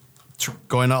exhausting.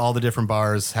 Going to all the different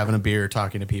bars, having a beer,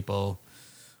 talking to people.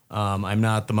 I'm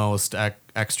not the most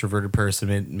extroverted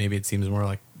person. Maybe it seems more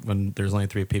like when there's only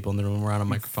 3 people in the room around a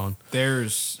microphone.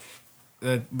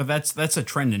 But that's a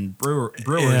trend in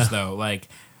brewers though. Like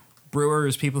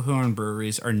brewers, people who own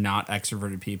breweries are not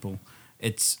extroverted people.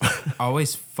 It's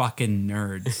always fucking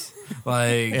nerds.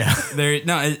 Like they're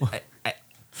no.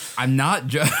 I'm not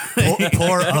just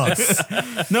poor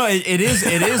us. No, it is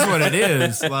what it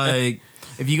is. Like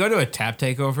if you go to a tap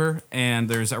takeover and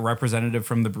there's a representative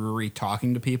from the brewery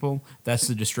talking to people, that's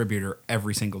the distributor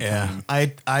every single time.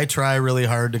 I try really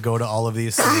hard to go to all of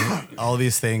these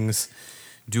things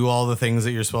do all the things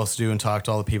that you're supposed to do and talk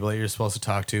to all the people that you're supposed to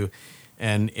talk to.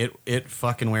 And it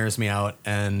fucking wears me out,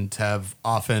 and have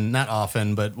not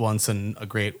often, but once in a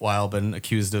great while been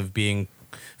accused of being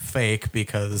fake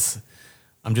because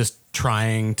I'm just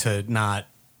trying to not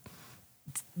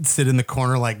sit in the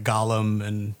corner like Gollum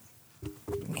and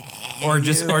or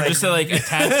just to like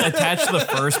attach the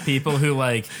first people who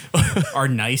like are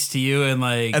nice to you and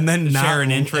like and then share an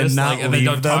interest and then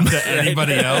don't talk to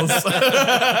anybody else.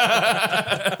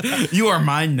 You are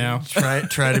mine now.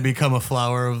 Try to become a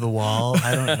flower of the wall.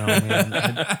 I don't know,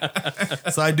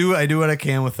 man. So I do what I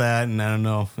can with that, and I don't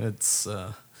know. It's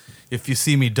if you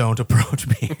see me, don't approach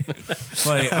me.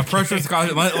 Like approach with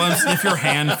caution. Let him sniff your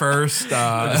hand first.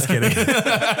 Just kidding.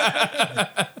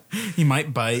 He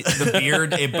might bite. The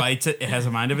beard, it bites it. It has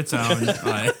a mind of its own.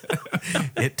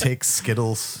 It takes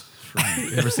Skittles.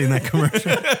 You ever seen that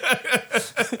commercial?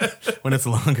 When it's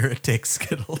longer, it takes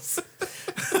Skittles.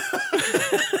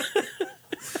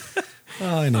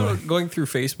 Oh, anyway. Going through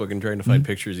Facebook and trying to find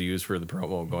pictures you use for the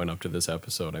promo going up to this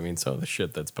episode. I mean, some of the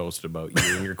shit that's posted about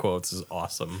you and your quotes is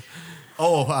awesome.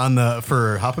 Oh,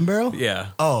 for Hop Barrel? Yeah.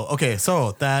 Oh, okay.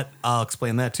 So I'll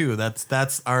explain that too.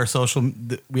 That's our social.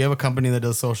 We have a company that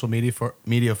does social media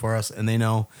for us, and they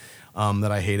know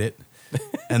that I hate it,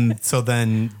 and so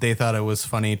then they thought it was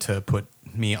funny to put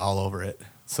me all over it.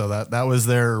 So that was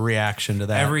their reaction to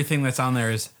that. Everything that's on there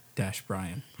is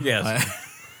Brian. Yes.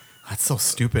 That's so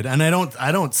stupid, and I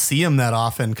don't see him that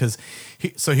often because.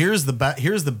 So here's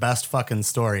the best fucking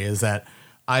story is that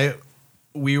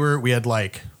we had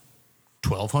like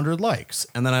 1,200 likes,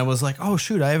 and then I was like, oh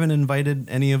shoot, I haven't invited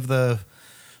any of the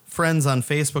friends on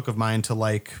Facebook of mine to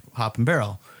like Hop and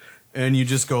Barrel, and you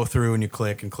just go through and you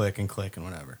click and click and click and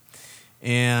whatever,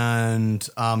 and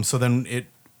so then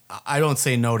I don't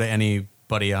say no to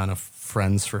anybody on a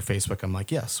friends for Facebook. I'm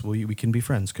like, yes, we can be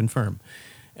friends, confirm.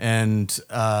 And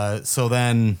so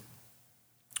then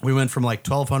we went from like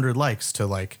 1,200 likes to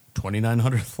like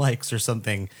 2,900 likes or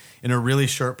something in a really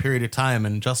short period of time.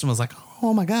 And Justin was like,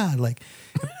 oh my God, like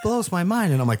it blows my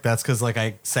mind. And I'm like, that's because like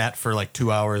I sat for like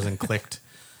 2 hours and clicked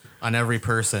on every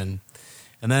person.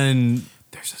 And then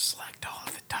there's a select all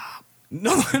at the top.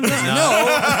 No.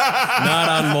 Not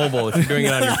on mobile. If you're doing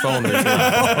it on your phone, there's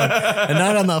not. And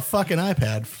not on the fucking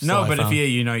iPad. No, but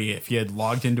if you had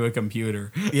logged into a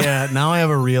computer. Yeah, now I have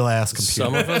a real ass computer.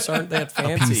 Some of us aren't that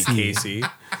fancy, Casey.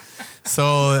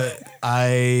 So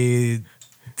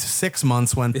 6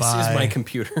 months went by. This is my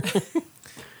computer.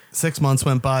 6 months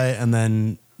went by, and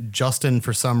then Justin,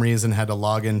 for some reason, had to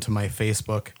log into my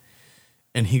Facebook,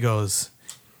 and he goes,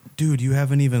 dude, you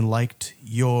haven't even liked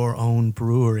your own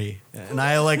brewery. And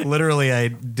I like literally I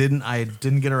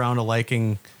didn't get around to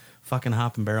liking fucking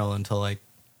Hop and Barrel until like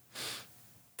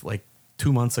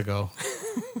 2 months ago.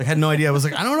 I had no idea. I was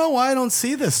like, I don't know why I don't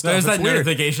see this stuff. There's it's that weird.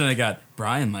 notification I got.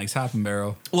 Brian likes Hop and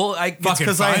Barrel. Well, it's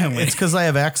because I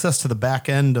have access to the back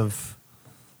end of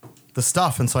the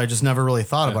stuff, and so I just never really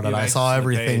thought about it. I saw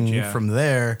everything from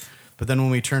there, but then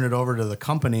when we turned it over to the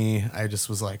company, I just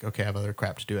was like, okay, I have other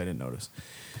crap to do. I didn't notice.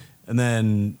 And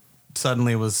then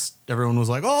suddenly everyone was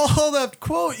like, oh, that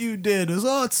quote you did was,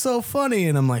 oh, it's so funny.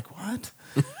 And I'm like, what?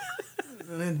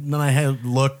 And then I had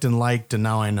looked and liked, and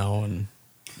now I know. And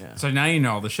yeah. So now you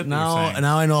know all the shit that you're saying.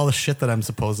 Now I know all the shit that I'm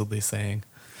supposedly saying.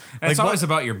 It's always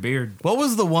about your beard. What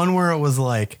was the one where it was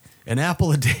like, an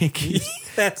apple a day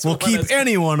will keep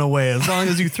anyone away as long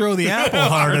as you throw the apple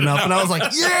hard enough? And I was like,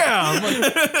 yeah,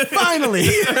 finally.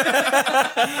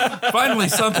 Finally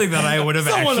something that I would have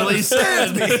actually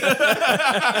said.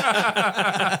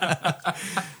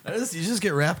 You just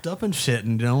get wrapped up in shit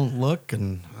and don't look,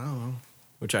 and I don't know.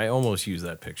 Which I almost used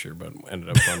that picture, but ended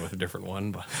up going with a different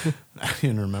one. But I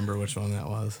didn't remember which one that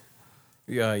was.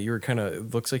 Yeah, you were kind of,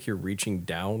 it looks like you're reaching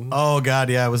down. Oh, God,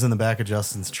 yeah, I was in the back of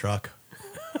Justin's truck.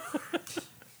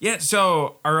 Yeah,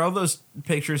 so are all those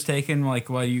pictures taken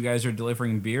like while you guys are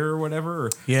delivering beer or whatever?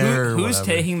 Or yeah, who's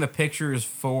taking the pictures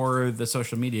for the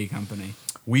social media company?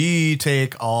 We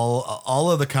take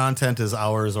all of the content is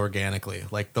ours organically.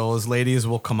 Like those ladies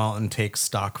will come out and take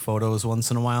stock photos once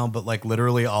in a while, but like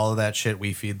literally all of that shit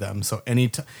we feed them. So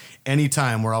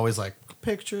anytime we're always like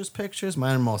pictures.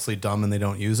 Mine are mostly dumb and they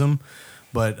don't use them,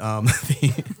 but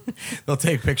they'll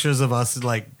take pictures of us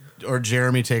like. Or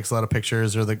Jeremy takes a lot of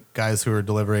pictures, or the guys who are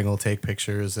delivering will take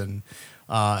pictures, and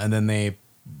then they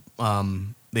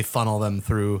funnel them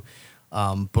through.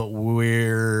 But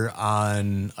we're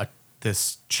on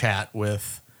this chat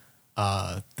with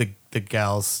the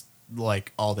gals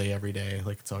like all day, every day.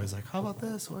 Like it's always like, how about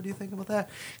this? What do you think about that?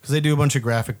 Because they do a bunch of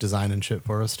graphic design and shit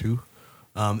for us too.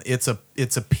 It's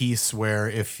a piece where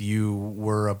if you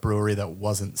were a brewery that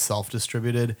wasn't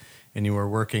self-distributed and you were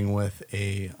working with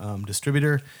a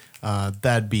distributor,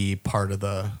 that'd be part of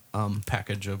the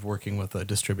package of working with a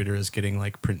distributor, is getting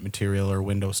like print material or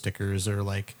window stickers or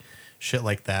like shit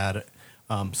like that,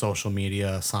 social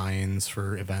media, signs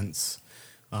for events,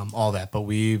 all that. But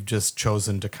we've just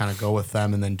chosen to kind of go with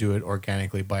them and then do it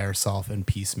organically by ourselves and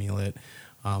piecemeal it,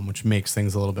 which makes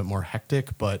things a little bit more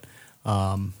hectic. But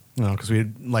because we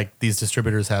like these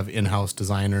distributors have in-house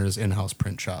designers, in-house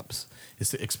print shops.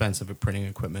 It's expensive printing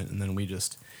equipment, and then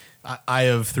I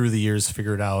have through the years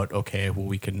figured out, okay, well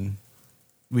we can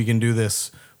do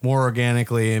this more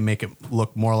organically and make it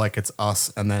look more like it's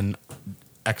us, and then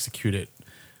execute it,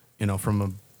 from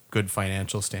a good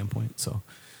financial standpoint. So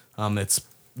it's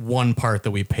one part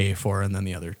that we pay for, and then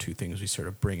the other two things we sort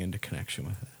of bring into connection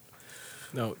with it.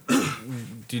 Now,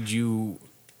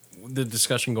 the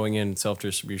discussion going in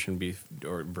self-distribution beef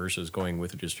or versus going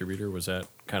with a distributor, was that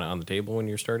kind of on the table when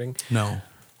you're starting? No.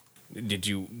 Did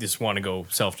you just want to go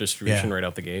self-distribution right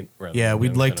out the gate? Yeah,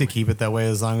 we'd like to keep it that way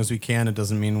as long as we can. It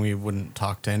doesn't mean we wouldn't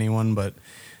talk to anyone, but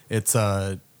it's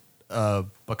a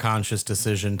conscious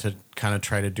decision to kind of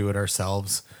try to do it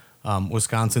ourselves.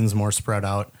 Wisconsin's more spread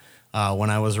out. When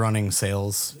I was running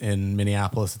sales in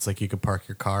Minneapolis, it's like you could park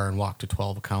your car and walk to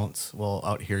 12 accounts. Well,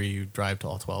 out here you drive to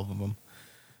all 12 of them,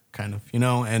 kind of,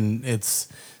 and it's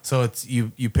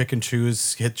you pick and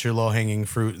choose, hit your low-hanging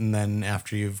fruit, and then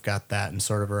after you've got that and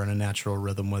sort of are in a natural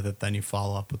rhythm with it, then you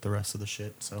follow up with the rest of the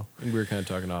shit. So we were kind of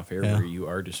talking off air where you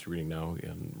are distributing now,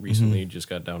 and recently you just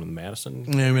got down in Madison.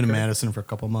 Yeah, we've been in Madison for a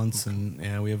couple months,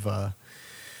 and we have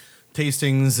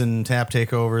tastings and tap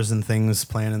takeovers and things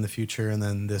planned in the future. And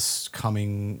then this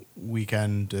coming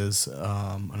weekend is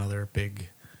another big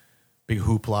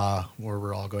hoopla where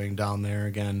we're all going down there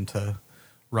again to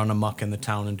run amok in the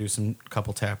town and do some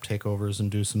couple tap takeovers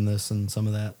and do some this and some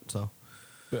of that. So,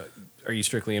 are you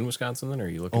strictly in Wisconsin then? Or are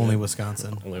you looking only at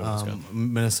Wisconsin? Only Wisconsin.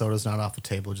 Minnesota's not off the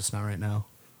table, just not right now.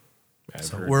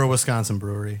 So we're a Wisconsin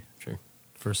brewery, sure,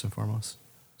 first and foremost.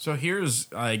 So here's,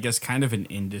 I guess, kind of an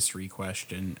industry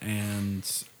question, and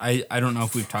I don't know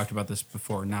if we've talked about this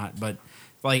before or not, but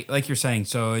like you're saying,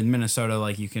 so in Minnesota,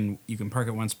 like you can park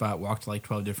at one spot, walk to like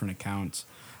 12 different accounts.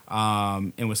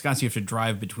 In Wisconsin, you have to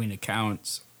drive between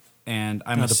accounts, and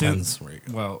I'm assuming.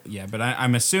 Well, yeah, but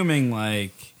I'm assuming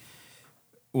like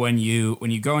when you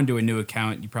go into a new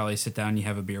account, you probably sit down, you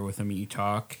have a beer with them, and you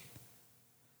talk.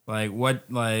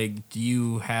 Do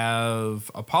you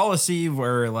have a policy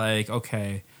where like,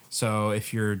 okay, so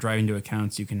if you're driving to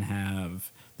accounts, you can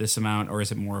have this amount, or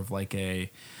is it more of like a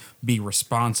be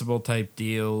responsible type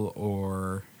deal,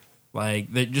 or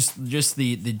like just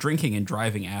the drinking and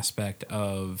driving aspect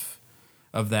of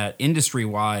that industry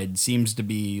wide seems to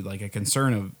be like a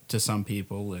concern to some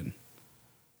people, and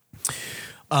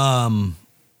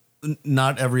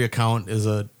not every account is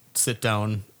a sit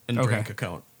down and drink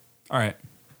account. All right.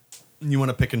 You want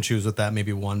to pick and choose with that,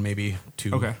 maybe one, maybe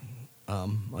two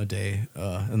a day.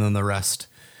 And then the rest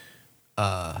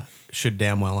should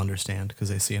damn well understand because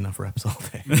they see enough reps all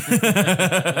day.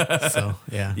 So,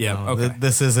 yeah. Yeah. No, okay.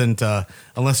 This isn't,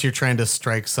 unless you're trying to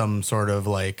strike some sort of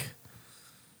like,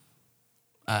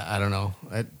 I don't know.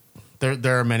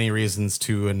 There are many reasons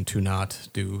to and to not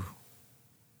do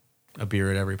a beer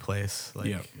at every place.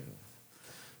 Like,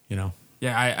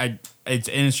 Yeah,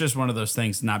 it's just one of those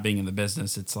things. Not being in the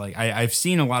business, it's like I've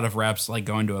seen a lot of reps like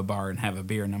go into a bar and have a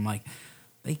beer, and I'm like,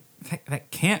 they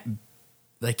can't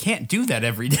do that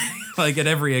every day, like at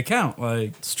every account.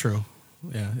 Like it's true.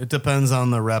 Yeah, it depends on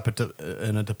the rep,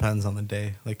 and it depends on the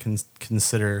day. Like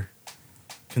consider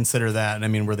that. And I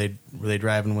mean, were they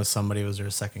driving with somebody? Was there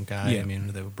a second guy? Yeah. I mean,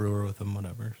 were they a brewer with them?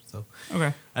 Whatever. So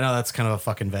okay, I know that's kind of a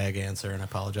fucking vague answer, and I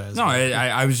apologize. No,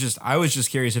 I was just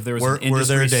curious if there was an were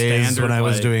industry there days standard, when I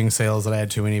was doing sales that I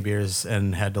had too many beers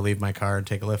and had to leave my car and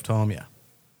take a lift home? Yeah,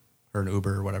 or an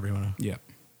Uber or whatever you want to. Yeah,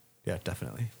 yeah,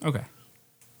 definitely. Okay.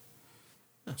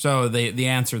 So the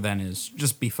answer then is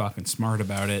just be fucking smart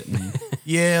about it. And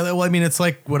yeah, well, I mean, it's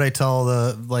like what I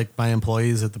tell my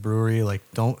employees at the brewery, like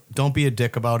don't be a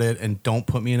dick about it, and don't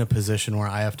put me in a position where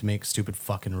I have to make stupid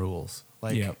fucking rules.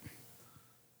 Like, yep.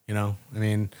 I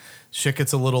mean, shit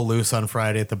gets a little loose on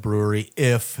Friday at the brewery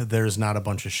if there's not a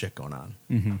bunch of shit going on.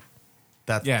 Mm-hmm.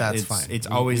 That's fine. It's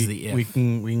always the if. We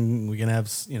can have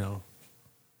we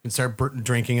can start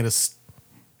drinking at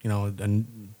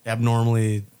an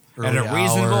abnormally at a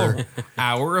reasonable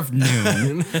hour of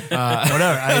noon.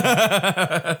 Whatever.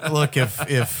 Look,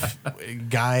 if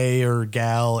guy or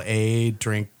gal A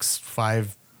drinks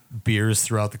 5 beers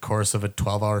throughout the course of a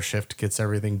 12-hour shift, gets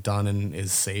everything done and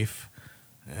is safe,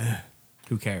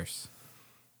 who cares?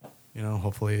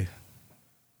 hopefully,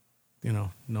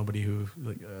 nobody who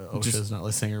like OSHA is not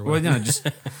listening or Well, whatever. no, just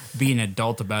be an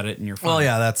adult about it and you're fine. Well,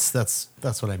 yeah, that's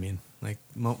what I mean. Like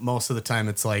most of the time,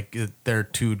 it's like they're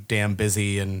too damn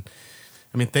busy, and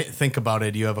I mean, think about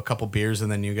it. You have a couple beers,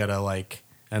 and then you gotta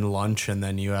and lunch, and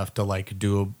then you have to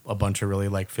do a bunch of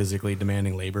really physically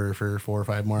demanding labor for 4 or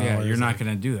 5 more hours. Yeah, you're not going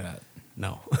to do that.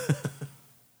 No.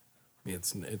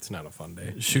 It's not a fun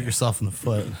day. Shoot yourself in the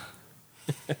foot.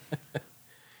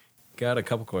 Got a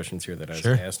couple questions here that I was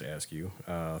Sure. asked to ask you.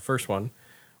 First one,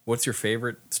 what's your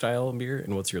favorite style of beer,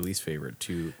 and what's your least favorite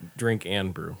to drink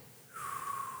and brew?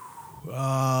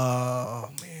 Oh,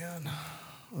 man.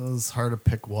 It was hard to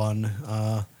pick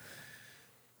one.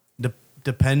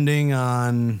 Depending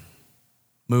on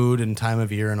mood and time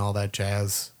of year and all that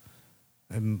jazz,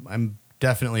 I'm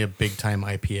definitely a big time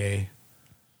IPA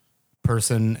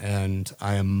person, and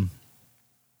I am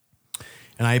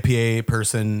an IPA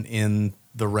person in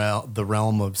the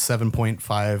realm of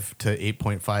 7.5 to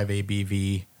 8.5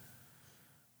 ABV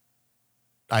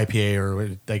IPA,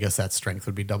 or I guess that strength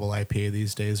would be double IPA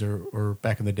these days, or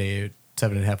back in the day,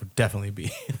 7.5 would definitely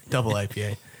be double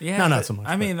IPA. Yeah, no, not so much.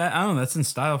 I mean, I don't know. That's in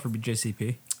style for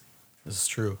JCP. This is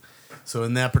true. So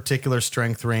in that particular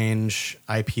strength range,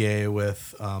 IPA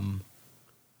with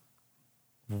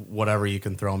whatever you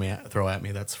can throw at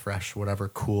me that's fresh, whatever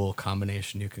cool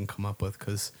combination you can come up with,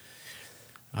 because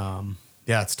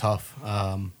it's tough.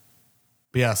 But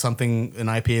yeah, an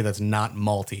IPA that's not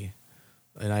malty,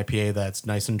 an IPA that's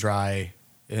nice and dry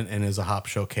and is a hop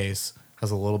showcase, has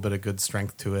a little bit of good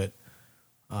strength to it,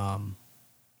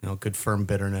 good firm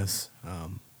bitterness.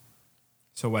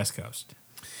 So West Coast.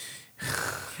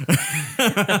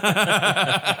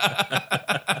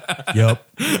 Yep.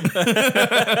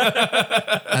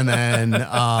 And then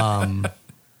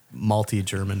malty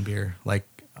German beer like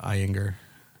Eyinger,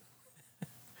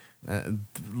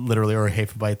 literally, or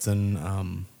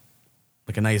Hefeweizen,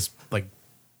 like a nice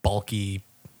bulky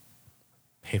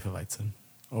Hefeweizen,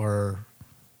 or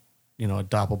a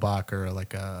Doppelbock, or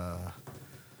like a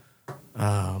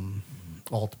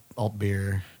alt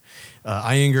beer.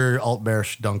 Eyinger,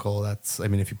 Altbärsch, Dunkel. That's, I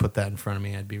mean, if you put that in front of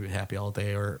me, I'd be happy all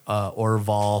day. Or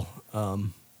Orval.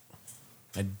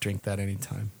 I'd drink that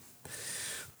anytime.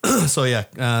 So yeah,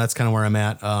 that's kind of where I'm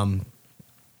at.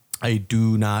 I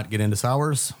do not get into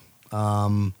sours.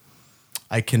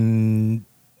 I can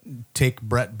take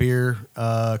Brett beer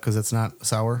because it's not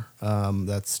sour.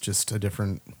 That's just a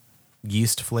different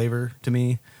yeast flavor to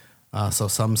me. So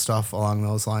some stuff along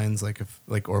those lines, like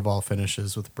Orval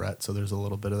finishes with Brett, so there's a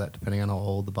little bit of that depending on how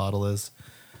old the bottle is.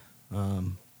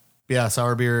 Yeah,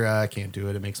 sour beer, I can't do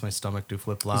it. It makes my stomach do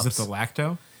flip flops. Is it the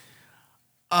lacto?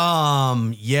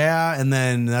 Yeah, and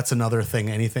then that's another thing.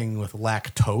 Anything with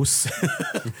lactose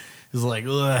is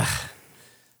ugh.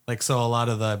 So a lot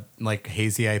of the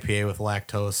hazy IPA with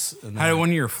lactose. And How did one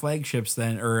of your flagships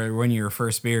then, or one of your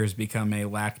first beers, become a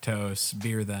lactose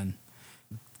beer then?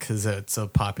 Because it's a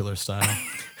popular style.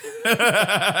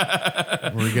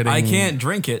 I can't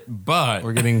drink it, but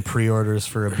we're getting pre-orders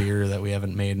for a beer that we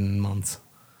haven't made in months.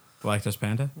 Lactose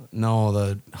Panda? No,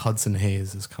 the Hudson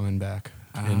Haze is coming back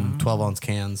in 12-ounce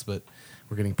cans, but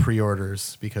we're getting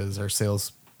pre-orders because our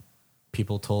sales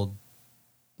people told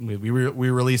we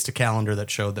released a calendar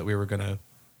that showed that we were going to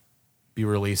be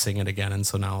releasing it again, and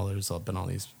so now there's been all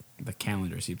these. The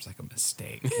calendar seems like a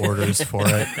mistake. Orders for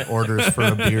it. Orders for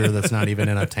a beer that's not even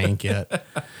in a tank yet.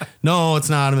 No, it's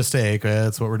not a mistake.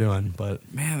 That's what we're doing.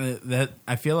 But man, that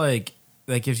I feel like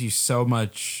that gives you so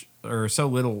much or so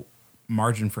little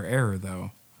margin for error, though.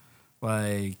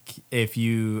 Like if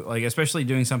you especially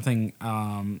doing something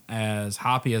as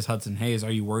hoppy as Hudson Haze,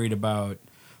 are you worried about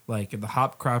the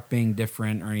hop crop being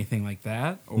different or anything like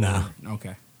that? Or, no.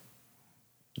 Okay.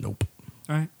 Nope.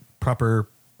 All right. Proper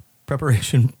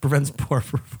preparation prevents poor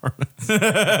performance.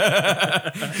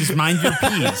 Just mind your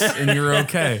P's and you're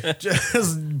okay.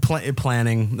 Just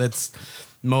planning. That's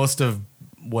most of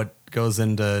what goes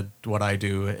into what I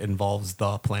do involves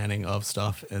the planning of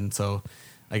stuff. And so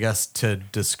I guess to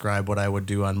describe what I would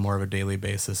do on more of a daily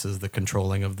basis is the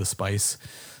controlling of the spice.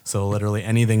 So literally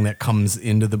anything that comes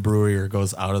into the brewery or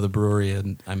goes out of the brewery,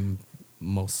 and I'm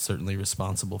most certainly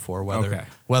responsible for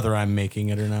whether I'm making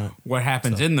it or not. What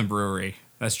happens in the brewery?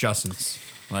 That's Justin's.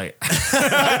 Yeah.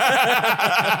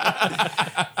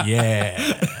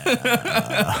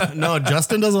 No,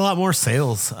 Justin does a lot more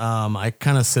sales. I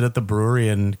kind of sit at the brewery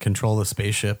and control the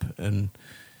spaceship, and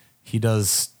he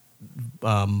does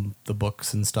the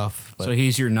books and stuff. But so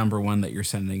he's your number one that you're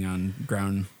sending on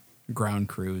ground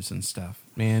crews and stuff.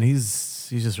 Man, he's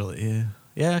just really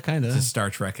kind of to Star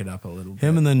Trek it up a little bit.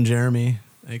 Him and then Jeremy,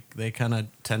 they kind of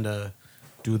tend to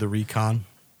do the recon.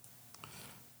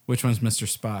 Which one's Mr.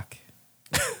 Spock?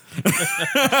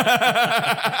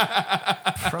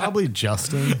 Probably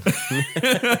Justin.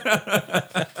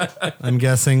 I'm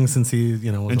guessing since he, was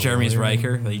And a Jeremy's lawyer.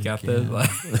 Riker. That you got the.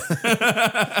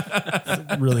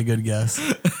 Really good guess.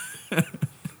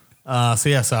 So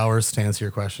yeah, sours, to answer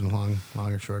your question, long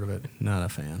or short of it, not a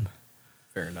fan.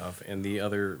 Fair enough. And the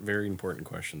other very important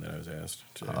question that I was asked.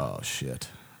 Oh shit.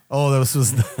 Oh, this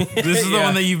was. This is the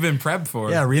one that you've been prepped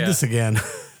for. Yeah, read this again.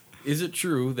 Is it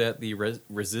true that the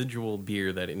residual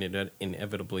beer that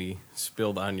inevitably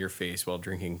spilled on your face while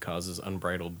drinking causes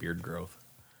unbridled beard growth?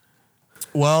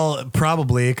 Well,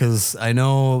 probably, because I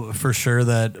know for sure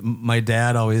that my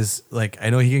dad always,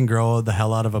 I know he can grow the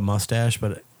hell out of a mustache,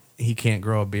 but he can't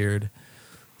grow a beard.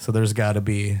 So there's got to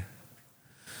be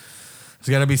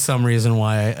some reason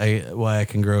why I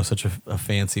can grow such a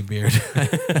fancy beard.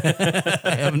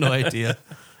 I have no idea.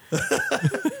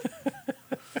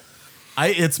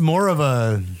 It's more of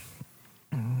a.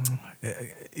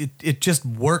 It just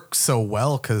works so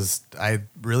well because I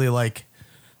really like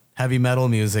heavy metal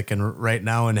music, and right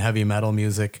now in heavy metal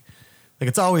music,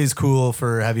 it's always cool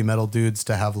for heavy metal dudes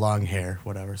to have long hair,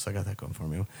 whatever. So I got that going for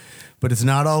me. But it's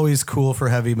not always cool for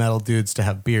heavy metal dudes to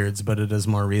have beards, but it is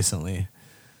more recently.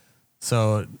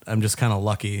 So I'm just kind of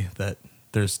lucky that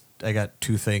I got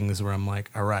two things where I'm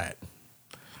like, all right.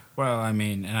 Well, I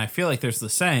mean, and I feel like there's the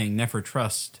saying, never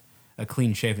trust a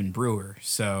clean-shaven brewer.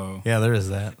 So Yeah, there is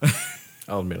that.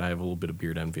 I'll admit I have a little bit of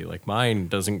beard envy. Mine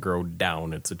doesn't grow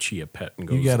down; it's a chia pet and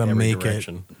goes You got to every make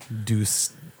direction. it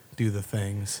do the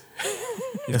things.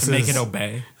 you have to make it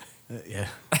obey. Yeah.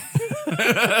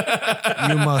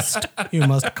 you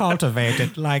must cultivate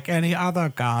it like any other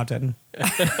garden.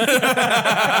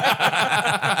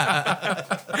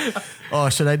 Oh,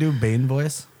 should I do Bane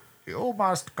voice? You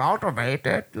must cultivate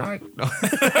it like.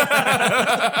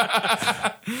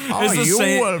 It's the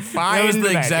same, it was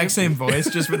the exact same voice,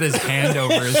 just with his hand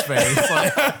over his face.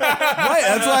 Right,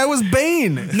 that's why I was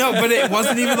Bane. No, but it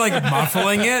wasn't even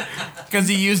muffling it because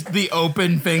he used the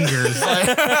open fingers.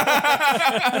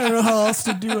 I don't know how else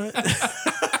to do it.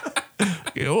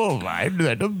 You'll find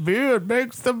that the beard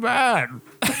makes the man.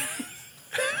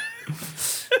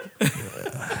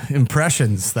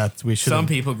 Impressions that we should. Some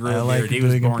people grew a beard. He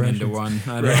was born into one.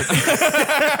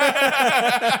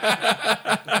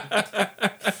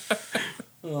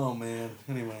 Oh man.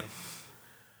 Anyway,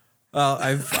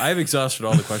 I've exhausted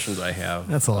all the questions I have.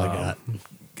 that's all I got.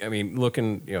 I mean,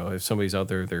 looking, if somebody's out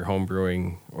there, they're home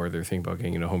brewing or they're thinking about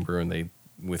getting into home brewing,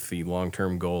 with the long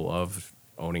term goal of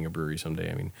owning a brewery someday.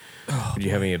 I mean, do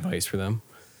you have any advice for them?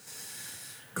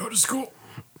 Go to school.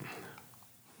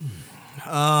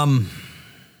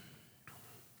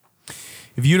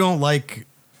 If you don't like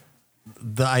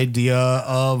the idea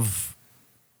of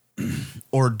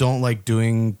or don't like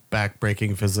doing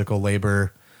backbreaking physical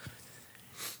labor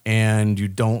and you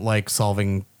don't like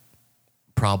solving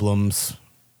problems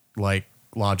like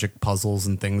logic puzzles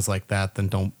and things like that, then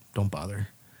don't bother.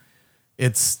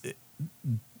 What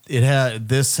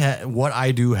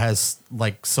I do has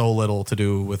so little to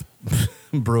do with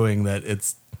brewing that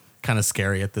it's kind of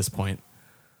scary at this point.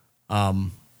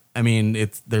 I mean,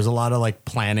 there's a lot of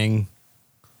planning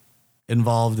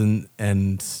involved and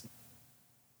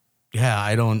yeah,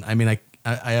 I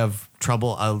have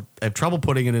trouble. I have trouble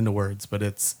putting it into words, but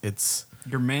it's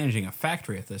You're managing a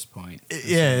factory at this point.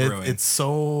 It's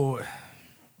so.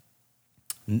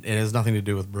 It has nothing to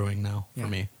do with brewing now for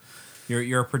me.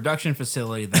 You're a production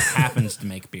facility that happens to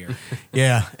make beer.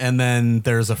 Yeah, and then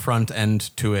there's a front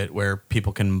end to it where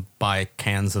people can buy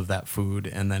cans of that food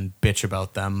and then bitch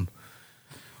about them.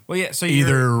 Well, yeah. So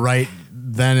either right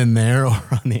then and there or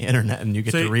on the internet, and you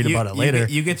get to read about it later.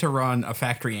 You get to run a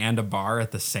factory and a bar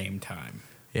at the same time.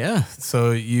 Yeah,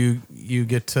 so you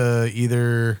get to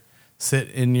either sit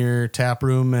in your tap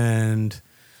room and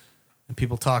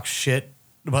people talk shit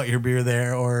about your beer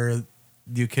there, or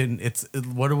you can.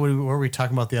 What were we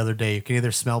talking about the other day? You can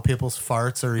either smell people's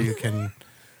farts, or you can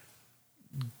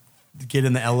get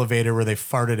in the elevator where they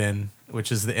farted in, which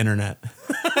is the internet.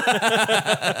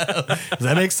 Does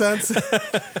that make sense?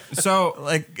 So,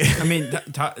 I mean,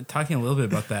 talking a little bit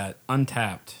about that,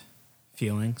 untapped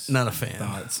feelings. Not a fan.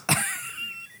 Thoughts.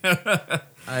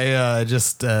 I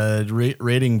just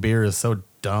rating beer is so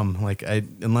dumb.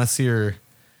 Unless you're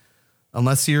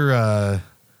an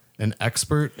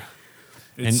expert.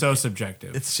 It's so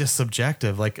subjective. It's just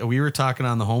subjective. We were talking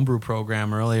on the homebrew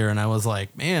program earlier, and I was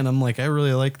like, man, I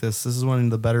really like this. This is one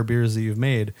of the better beers that you've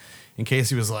made. In case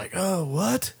he was like, oh,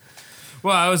 what?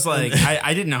 Well, I was like,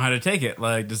 I didn't know how to take it.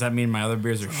 Does that mean my other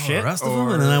beers are shit? The rest of them?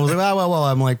 And then I was like, well,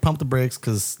 I'm pump the brakes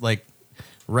because,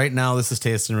 right now this is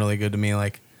tasting really good to me.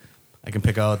 I can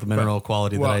pick out the mineral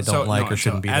quality that I don't like or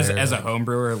shouldn't be as, there. As a home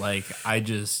brewer, like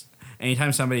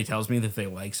anytime somebody tells me that they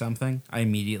like something, I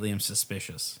immediately am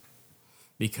suspicious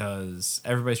because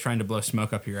everybody's trying to blow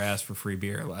smoke up your ass for free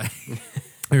beer. Like,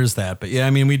 there's that. But yeah, I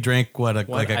mean, we drank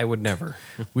I would never.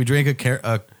 We drank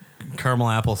a caramel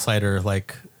apple cider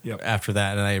Yep. after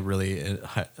that, and I really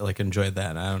enjoyed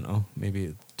that. And I don't know,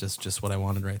 maybe just what I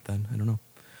wanted right then. I don't know.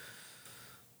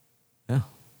 Yeah.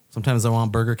 Sometimes I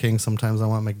want Burger King. Sometimes I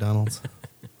want McDonald's.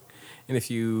 And if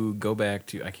you go back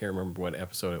to, I can't remember what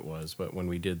episode it was, but when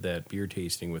we did that beer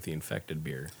tasting with the infected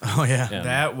beer. Oh, yeah.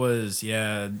 that was,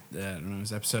 I don't know, it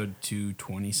was episode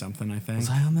 220 something, I think. Was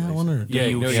I on that one? Or Yeah,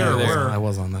 you sure were. I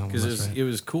was on that one. Because Right. it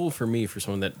was cool for me, for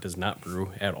someone that does not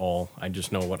brew at all. I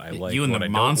just know what I like. You and what the I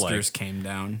monsters don't came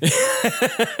down.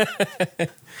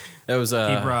 like. That was He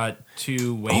brought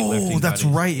 2 weightlifting. Oh, that's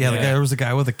buddies. right. Yeah, there was a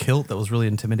guy with a kilt that was really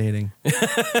intimidating. Yeah.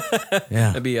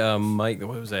 That'd be Mike.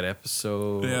 What was that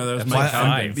episode? Yeah, that was episode Mike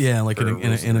 5. Yeah, like for Rules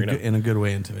of the Arena. in a good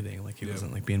way intimidating. Like he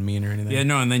wasn't like being mean or anything. Yeah,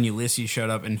 no, and then Ulysses showed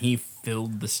up and he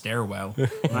filled the stairwell.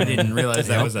 I didn't realize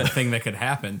that was a thing that could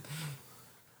happen.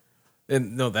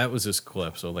 And no, that was just a cool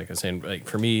episode. Like I was saying, like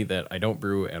for me, that I don't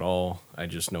brew at all. I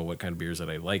just know what kind of beers that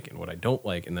I like and what I don't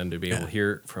like, and then to be able to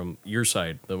hear from your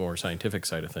side, the more scientific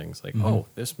side of things, like, oh,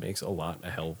 this makes a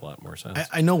hell of a lot more sense.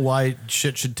 I know why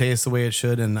shit should taste the way it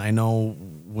should, and I know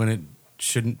when it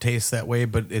shouldn't taste that way,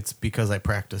 but it's because I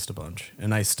practiced a bunch,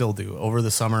 and I still do. Over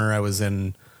the summer, I was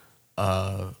in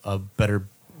a better,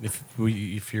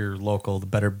 if you're local, the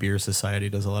Better Beer Society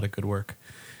does a lot of good work.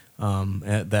 And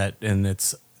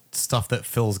it's stuff that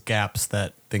fills gaps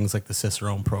that things like the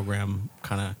Cicerone program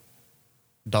kind of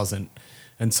doesn't.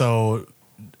 And so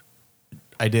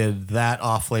I did that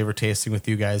off flavor tasting with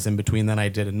you guys. In between then I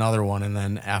did another one. And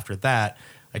then after that,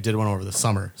 I did one over the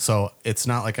summer. So it's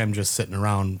not like I'm just sitting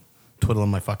around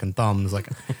twiddling my fucking thumbs. Like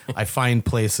I find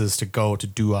places to go to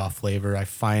do off flavor. I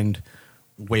find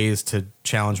ways to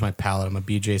challenge my palate. I'm a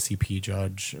BJCP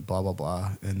judge, blah, blah,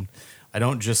 blah. And I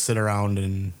don't just sit around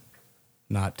and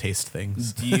not taste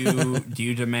things. Do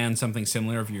you demand something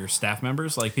similar of your staff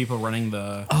members, like people running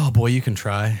the? Oh boy, you can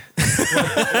try.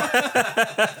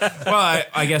 Well,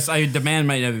 I guess I demand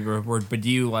might not be the word, but do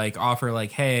you like offer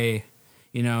like, hey,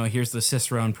 here's the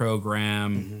Cicerone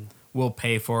program. Mm-hmm. We'll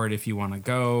pay for it if you want to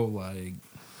go. Like,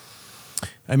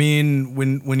 I mean,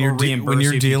 when you're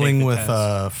dealing with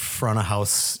front of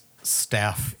house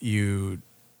staff, you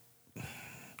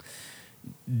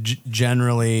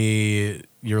generally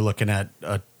you're looking at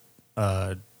a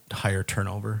higher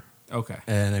turnover. Okay.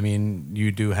 And I mean,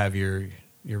 you do have your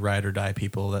ride or die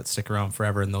people that stick around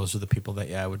forever, and those are the people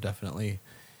that I would definitely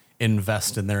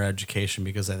invest in their education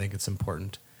because I think it's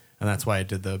important. And that's why I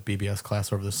did the BBS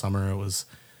class over the summer. I was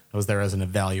there as an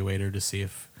evaluator to see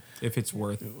if it's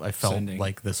worth. I felt sending.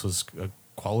 like this was a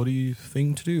quality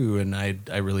thing to do, and I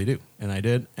really do, and I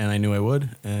did, and I knew I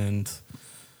would, and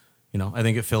I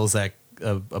think it fills that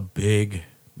a big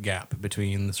gap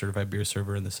between the certified beer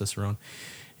server and the Cicerone.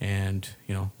 And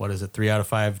what is it? 3 out of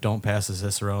 5 don't pass the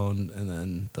Cicerone, and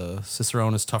then the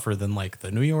Cicerone is tougher than like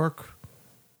the New York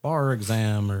bar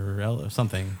exam or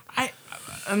something.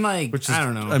 I'm like, Which is, I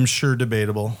don't know. I'm sure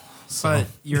debatable. So. But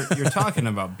you're talking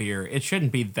about beer. It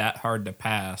shouldn't be that hard to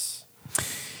pass.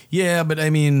 Yeah, but I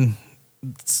mean,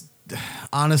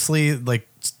 honestly, like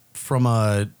from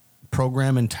a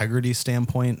program integrity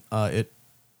standpoint,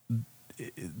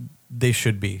 they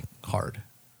should be hard.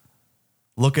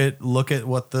 Look at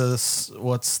what's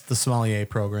the sommelier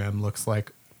program looks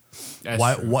like.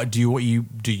 What do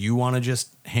you want to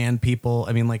just hand people?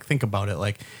 I mean, like, think about it.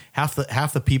 Like half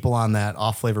the people on that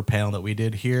off flavor panel that we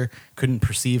did here couldn't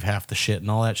perceive half the shit,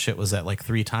 and all that shit was at like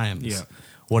 3 times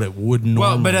what it would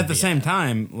normally. Well, but at the same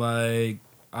time, like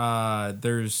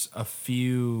there's a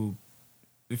few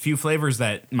flavors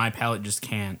that my palate just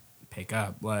can't pick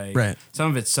up. Like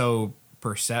some of it's so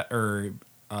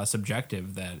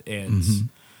subjective that it's.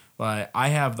 But I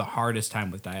have the hardest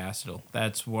time with diacetyl.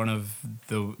 That's one of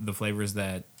the flavors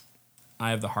that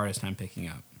I have the hardest time picking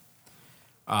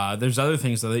up. There's other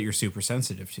things, though, that you're super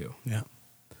sensitive to. Yeah.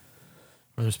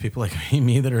 Or there's people like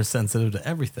me that are sensitive to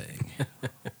everything.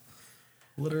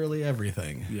 Literally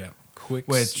everything. Yeah.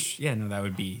 That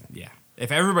would be,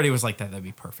 If everybody was like that, that'd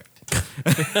be perfect.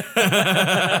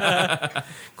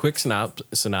 Quick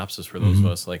synopsis for those of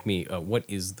us like me. What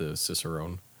is the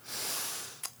Cicerone?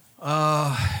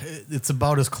 It's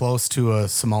about as close to a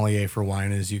sommelier for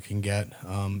wine as you can get.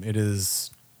 It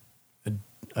is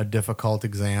a difficult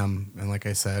exam, and like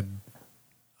I said,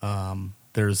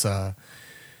 there's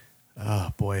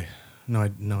No,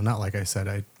 not like I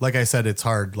said. Like I said, it's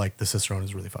hard. Like the Cicerone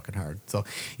is really fucking hard. So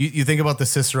you think about the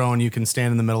Cicerone, you can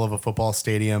stand in the middle of a football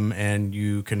stadium and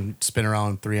you can spin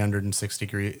around 360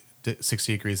 degrees.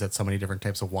 That's so many different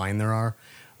types of wine there are.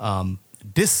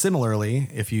 Dissimilarly,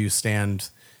 if you stand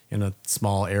in a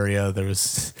small area,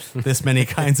 there's this many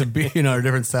kinds of beer, or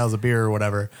different styles of beer or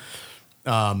whatever.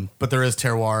 But there is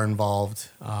terroir involved.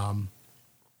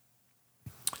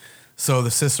 So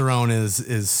the Cicerone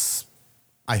is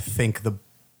I think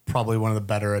probably one of the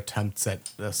better attempts at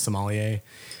the sommelier.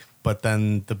 But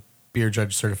then the beer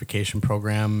judge certification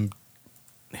program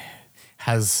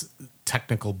has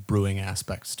technical brewing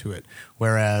aspects to it,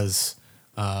 whereas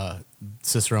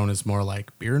Cicerone is more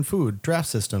like beer and food, draft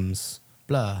systems,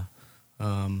 blah,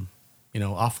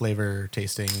 off flavor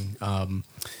tasting,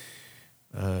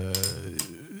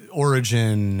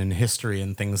 origin and history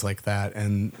and things like that.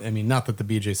 And I mean, not that the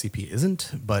BJCP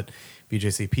isn't, but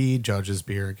BJCP judges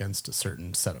beer against a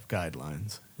certain set of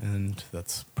guidelines, and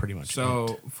that's pretty much so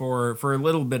it. For a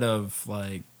little bit of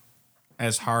like,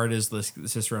 as hard as the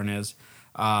Cicerone is,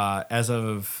 as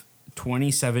of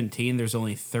 2017, there's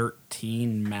only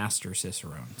 13 master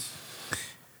Cicerones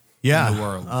in the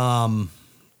world.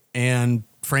 And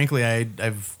frankly,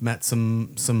 I've met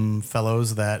some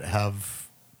fellows that have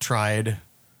tried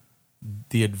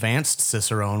the advanced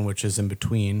Cicerone, which is in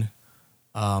between,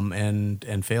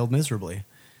 and failed miserably.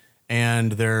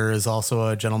 And there is also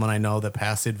a gentleman I know that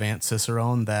passed the advanced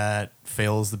Cicerone that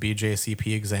fails the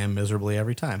BJCP exam miserably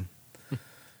every time.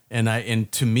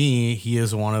 And to me, he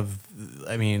is one of,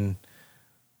 I mean,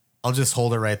 I'll just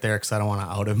hold it right there because I don't want to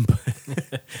out him. But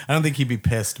I don't think he'd be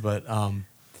pissed. But in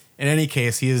any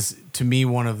case, he is, to me,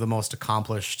 one of the most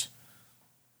accomplished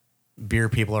beer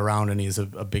people around, and he's a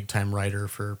big time writer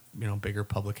for bigger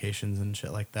publications and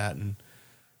shit like that. And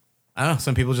I don't know,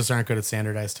 some people just aren't good at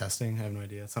standardized testing. I have no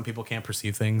idea. Some people can't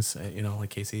perceive things, like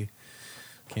Casey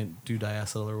can't do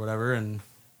diacetyl or whatever, and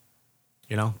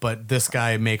but this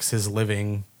guy makes his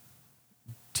living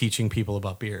teaching people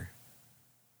about beer,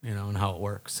 and how it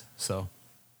works. So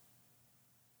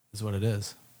is what it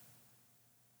is.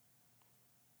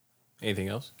 Anything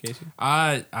else, Casey?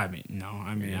 I mean, no.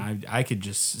 I mean, I could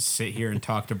just sit here and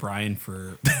talk to Brian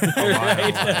for a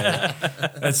while.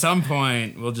 At some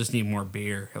point, we'll just need more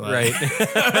beer. Right.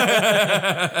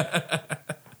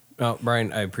 Well,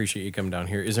 Brian, I appreciate you coming down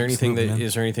here. Is there anything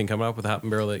is there anything coming up with Hop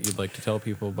Barrel that you'd like to tell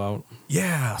people about?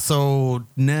 Yeah. So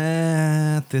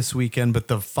not this weekend, but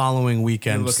the following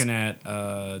weekend. You're looking at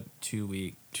 2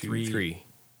 weeks,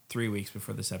 3 weeks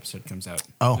before this episode comes out.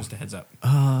 Oh. Just a heads up. So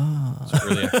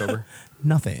early October?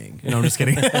 Nothing. No, I'm just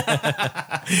kidding.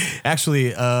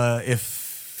 Actually,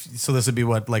 so this would be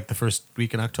what, like the first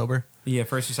week in October? Yeah,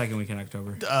 first or second week in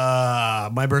October.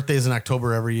 My birthday is in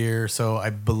October every year, so I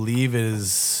believe it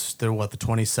is, the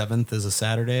 27th is a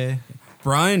Saturday.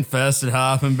 Brian Fest at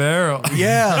Hop and Barrel.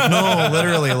 Yeah, no,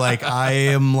 literally.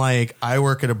 I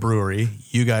work at a brewery.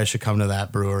 You guys should come to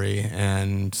that brewery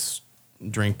and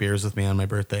drink beers with me on my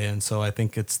birthday. And so I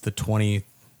think it's the 27th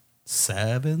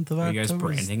of October. Are you guys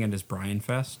branding it as Brian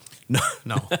Fest? No.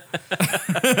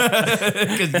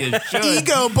 Because you should.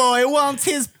 Ego boy wants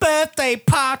his birthday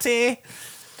party.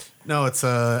 No, it's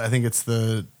I think it's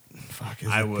the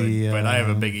I would, but I have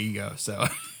a big ego, so I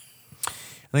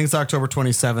think it's October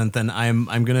 27th, and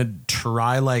I'm gonna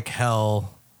try like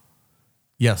hell.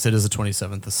 Yes, it is the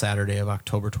 27th, the Saturday of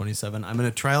October 27th. I'm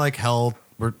gonna try like hell.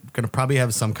 We're gonna probably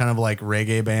have some kind of like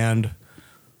reggae band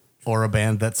or a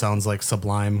band that sounds like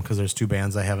Sublime, because there's two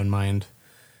bands I have in mind.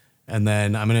 And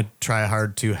then I'm going to try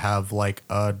hard to have like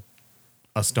a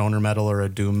stoner metal or a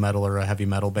doom metal or a heavy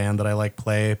metal band that I like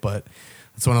play. But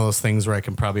it's one of those things where I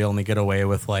can probably only get away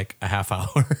with like a half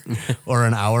hour or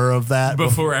an hour of that.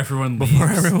 Before everyone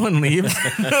leaves.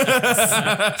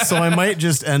 So I might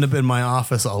just end up in my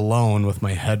office alone with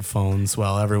my headphones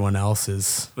while everyone else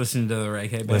is listening to the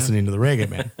reggae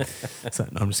band. So,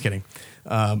 no, I'm just kidding.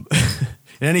 In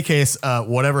any case,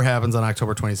 whatever happens on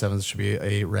October 27th should be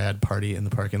a rad party in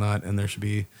the parking lot, and there should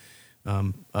be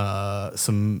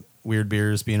some weird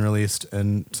beers being released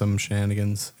and some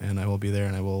shenanigans, and I will be there,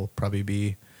 and I will probably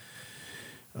be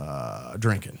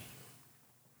drinking.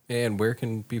 And where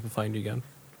can people find you again?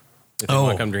 If they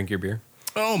want to come drink your beer.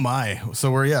 Oh my!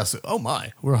 So we're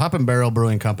Hop and Barrel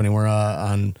Brewing Company. We're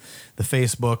on the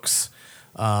Facebooks.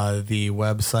 The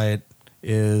website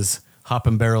is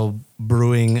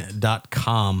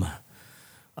hopandbarrelbrewing.com.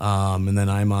 And then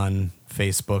I'm on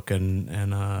Facebook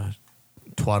and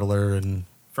Twaddler and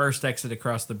first exit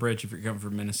across the bridge if you're coming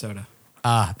from Minnesota.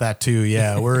 That too.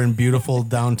 Yeah, we're in beautiful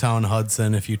downtown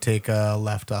Hudson. If you take a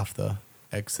left off the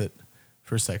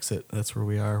first exit, that's where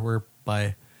we are. We're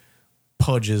by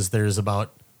Pudge's, there's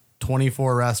about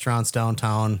 24 restaurants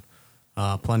downtown,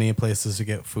 plenty of places to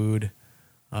get food.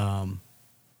 Yeah,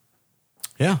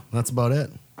 that's about it.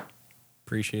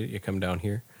 Appreciate it. You come down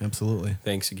here. Absolutely.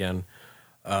 Thanks again.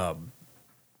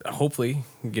 Hopefully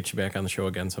get you back on the show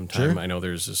again sometime. Sure. I know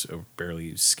there's just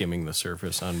barely skimming the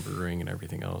surface on brewing and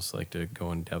everything else. Like to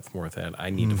go in depth more with that. I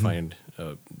need to find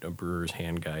a brewer's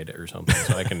hand guide or something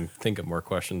so I can think of more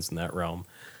questions in that realm.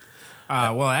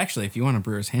 Well, actually, if you want a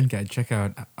brewer's hand guide, check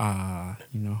out,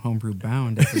 Homebrew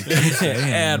Bound every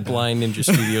Tuesday. At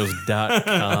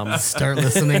blindninjastudios.com. Start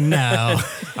listening now.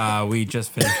 We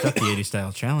just finished up the 80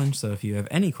 Style Challenge, so if you have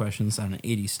any questions on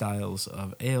 80 styles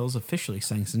of ales officially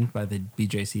sanctioned by the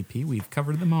BJCP, we've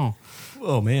covered them all.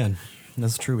 Oh, man.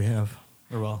 That's true. We have.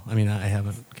 Or, well, I mean, I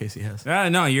haven't. Casey has.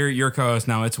 No, you're co-host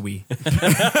now. It's we.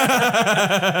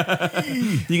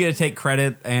 You get to take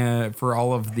credit for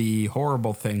all of the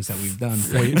horrible things that we've done.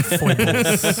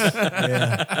 Foibles.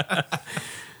 Yeah.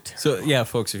 So, yeah,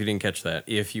 folks, if you didn't catch that,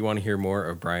 if you want to hear more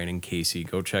of Brian and Casey,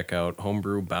 go check out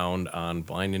Homebrew Bound on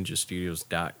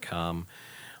blindninjastudios.com.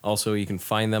 Also, you can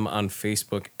find them on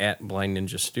Facebook at Blind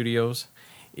Ninja Studios.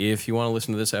 If you want to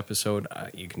listen to this episode,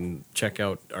 you can check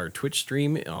out our Twitch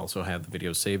stream. I also have the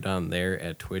videos saved on there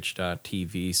at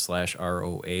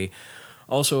twitch.tv/ROA.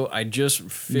 Also, I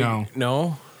just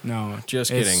No,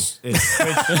 just kidding.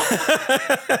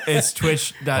 It's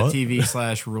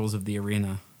twitch.tv/Rules of the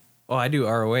Arena. Oh, I do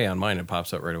ROA on mine. It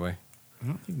pops up right away. I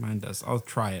don't think mine does. I'll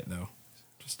try it, though,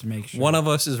 just to make sure. One of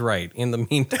us is right in the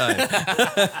meantime.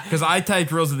 Because I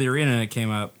typed Rules of the Arena and it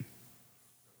came up.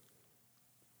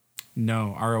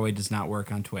 No, ROA does not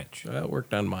work on Twitch. It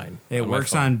worked on mine. It on my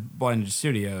works phone. on Blind Ninja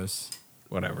Studios.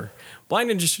 Whatever. Blind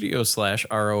Ninja Studios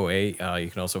 /ROA.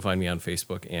 You can also find me on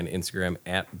Facebook and Instagram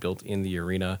at Built in the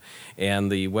Arena.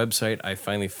 And the website I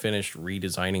finally finished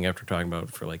redesigning after talking about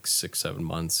it for like 6-7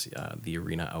 months,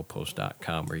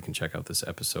 thearenaoutpost.com, where you can check out this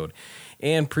episode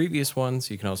and previous ones.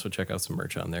 You can also check out some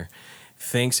merch on there.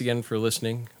 Thanks again for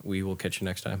listening. We will catch you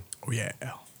next time. Oh, yeah.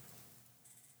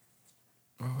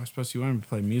 Oh, I suppose you wanted to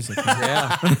play music.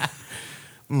 Yeah.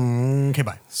 Okay,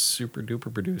 bye. Super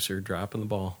duper producer dropping the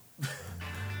ball.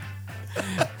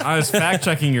 I was fact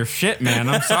checking your shit, man.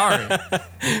 I'm sorry.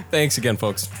 Thanks again,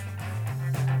 folks.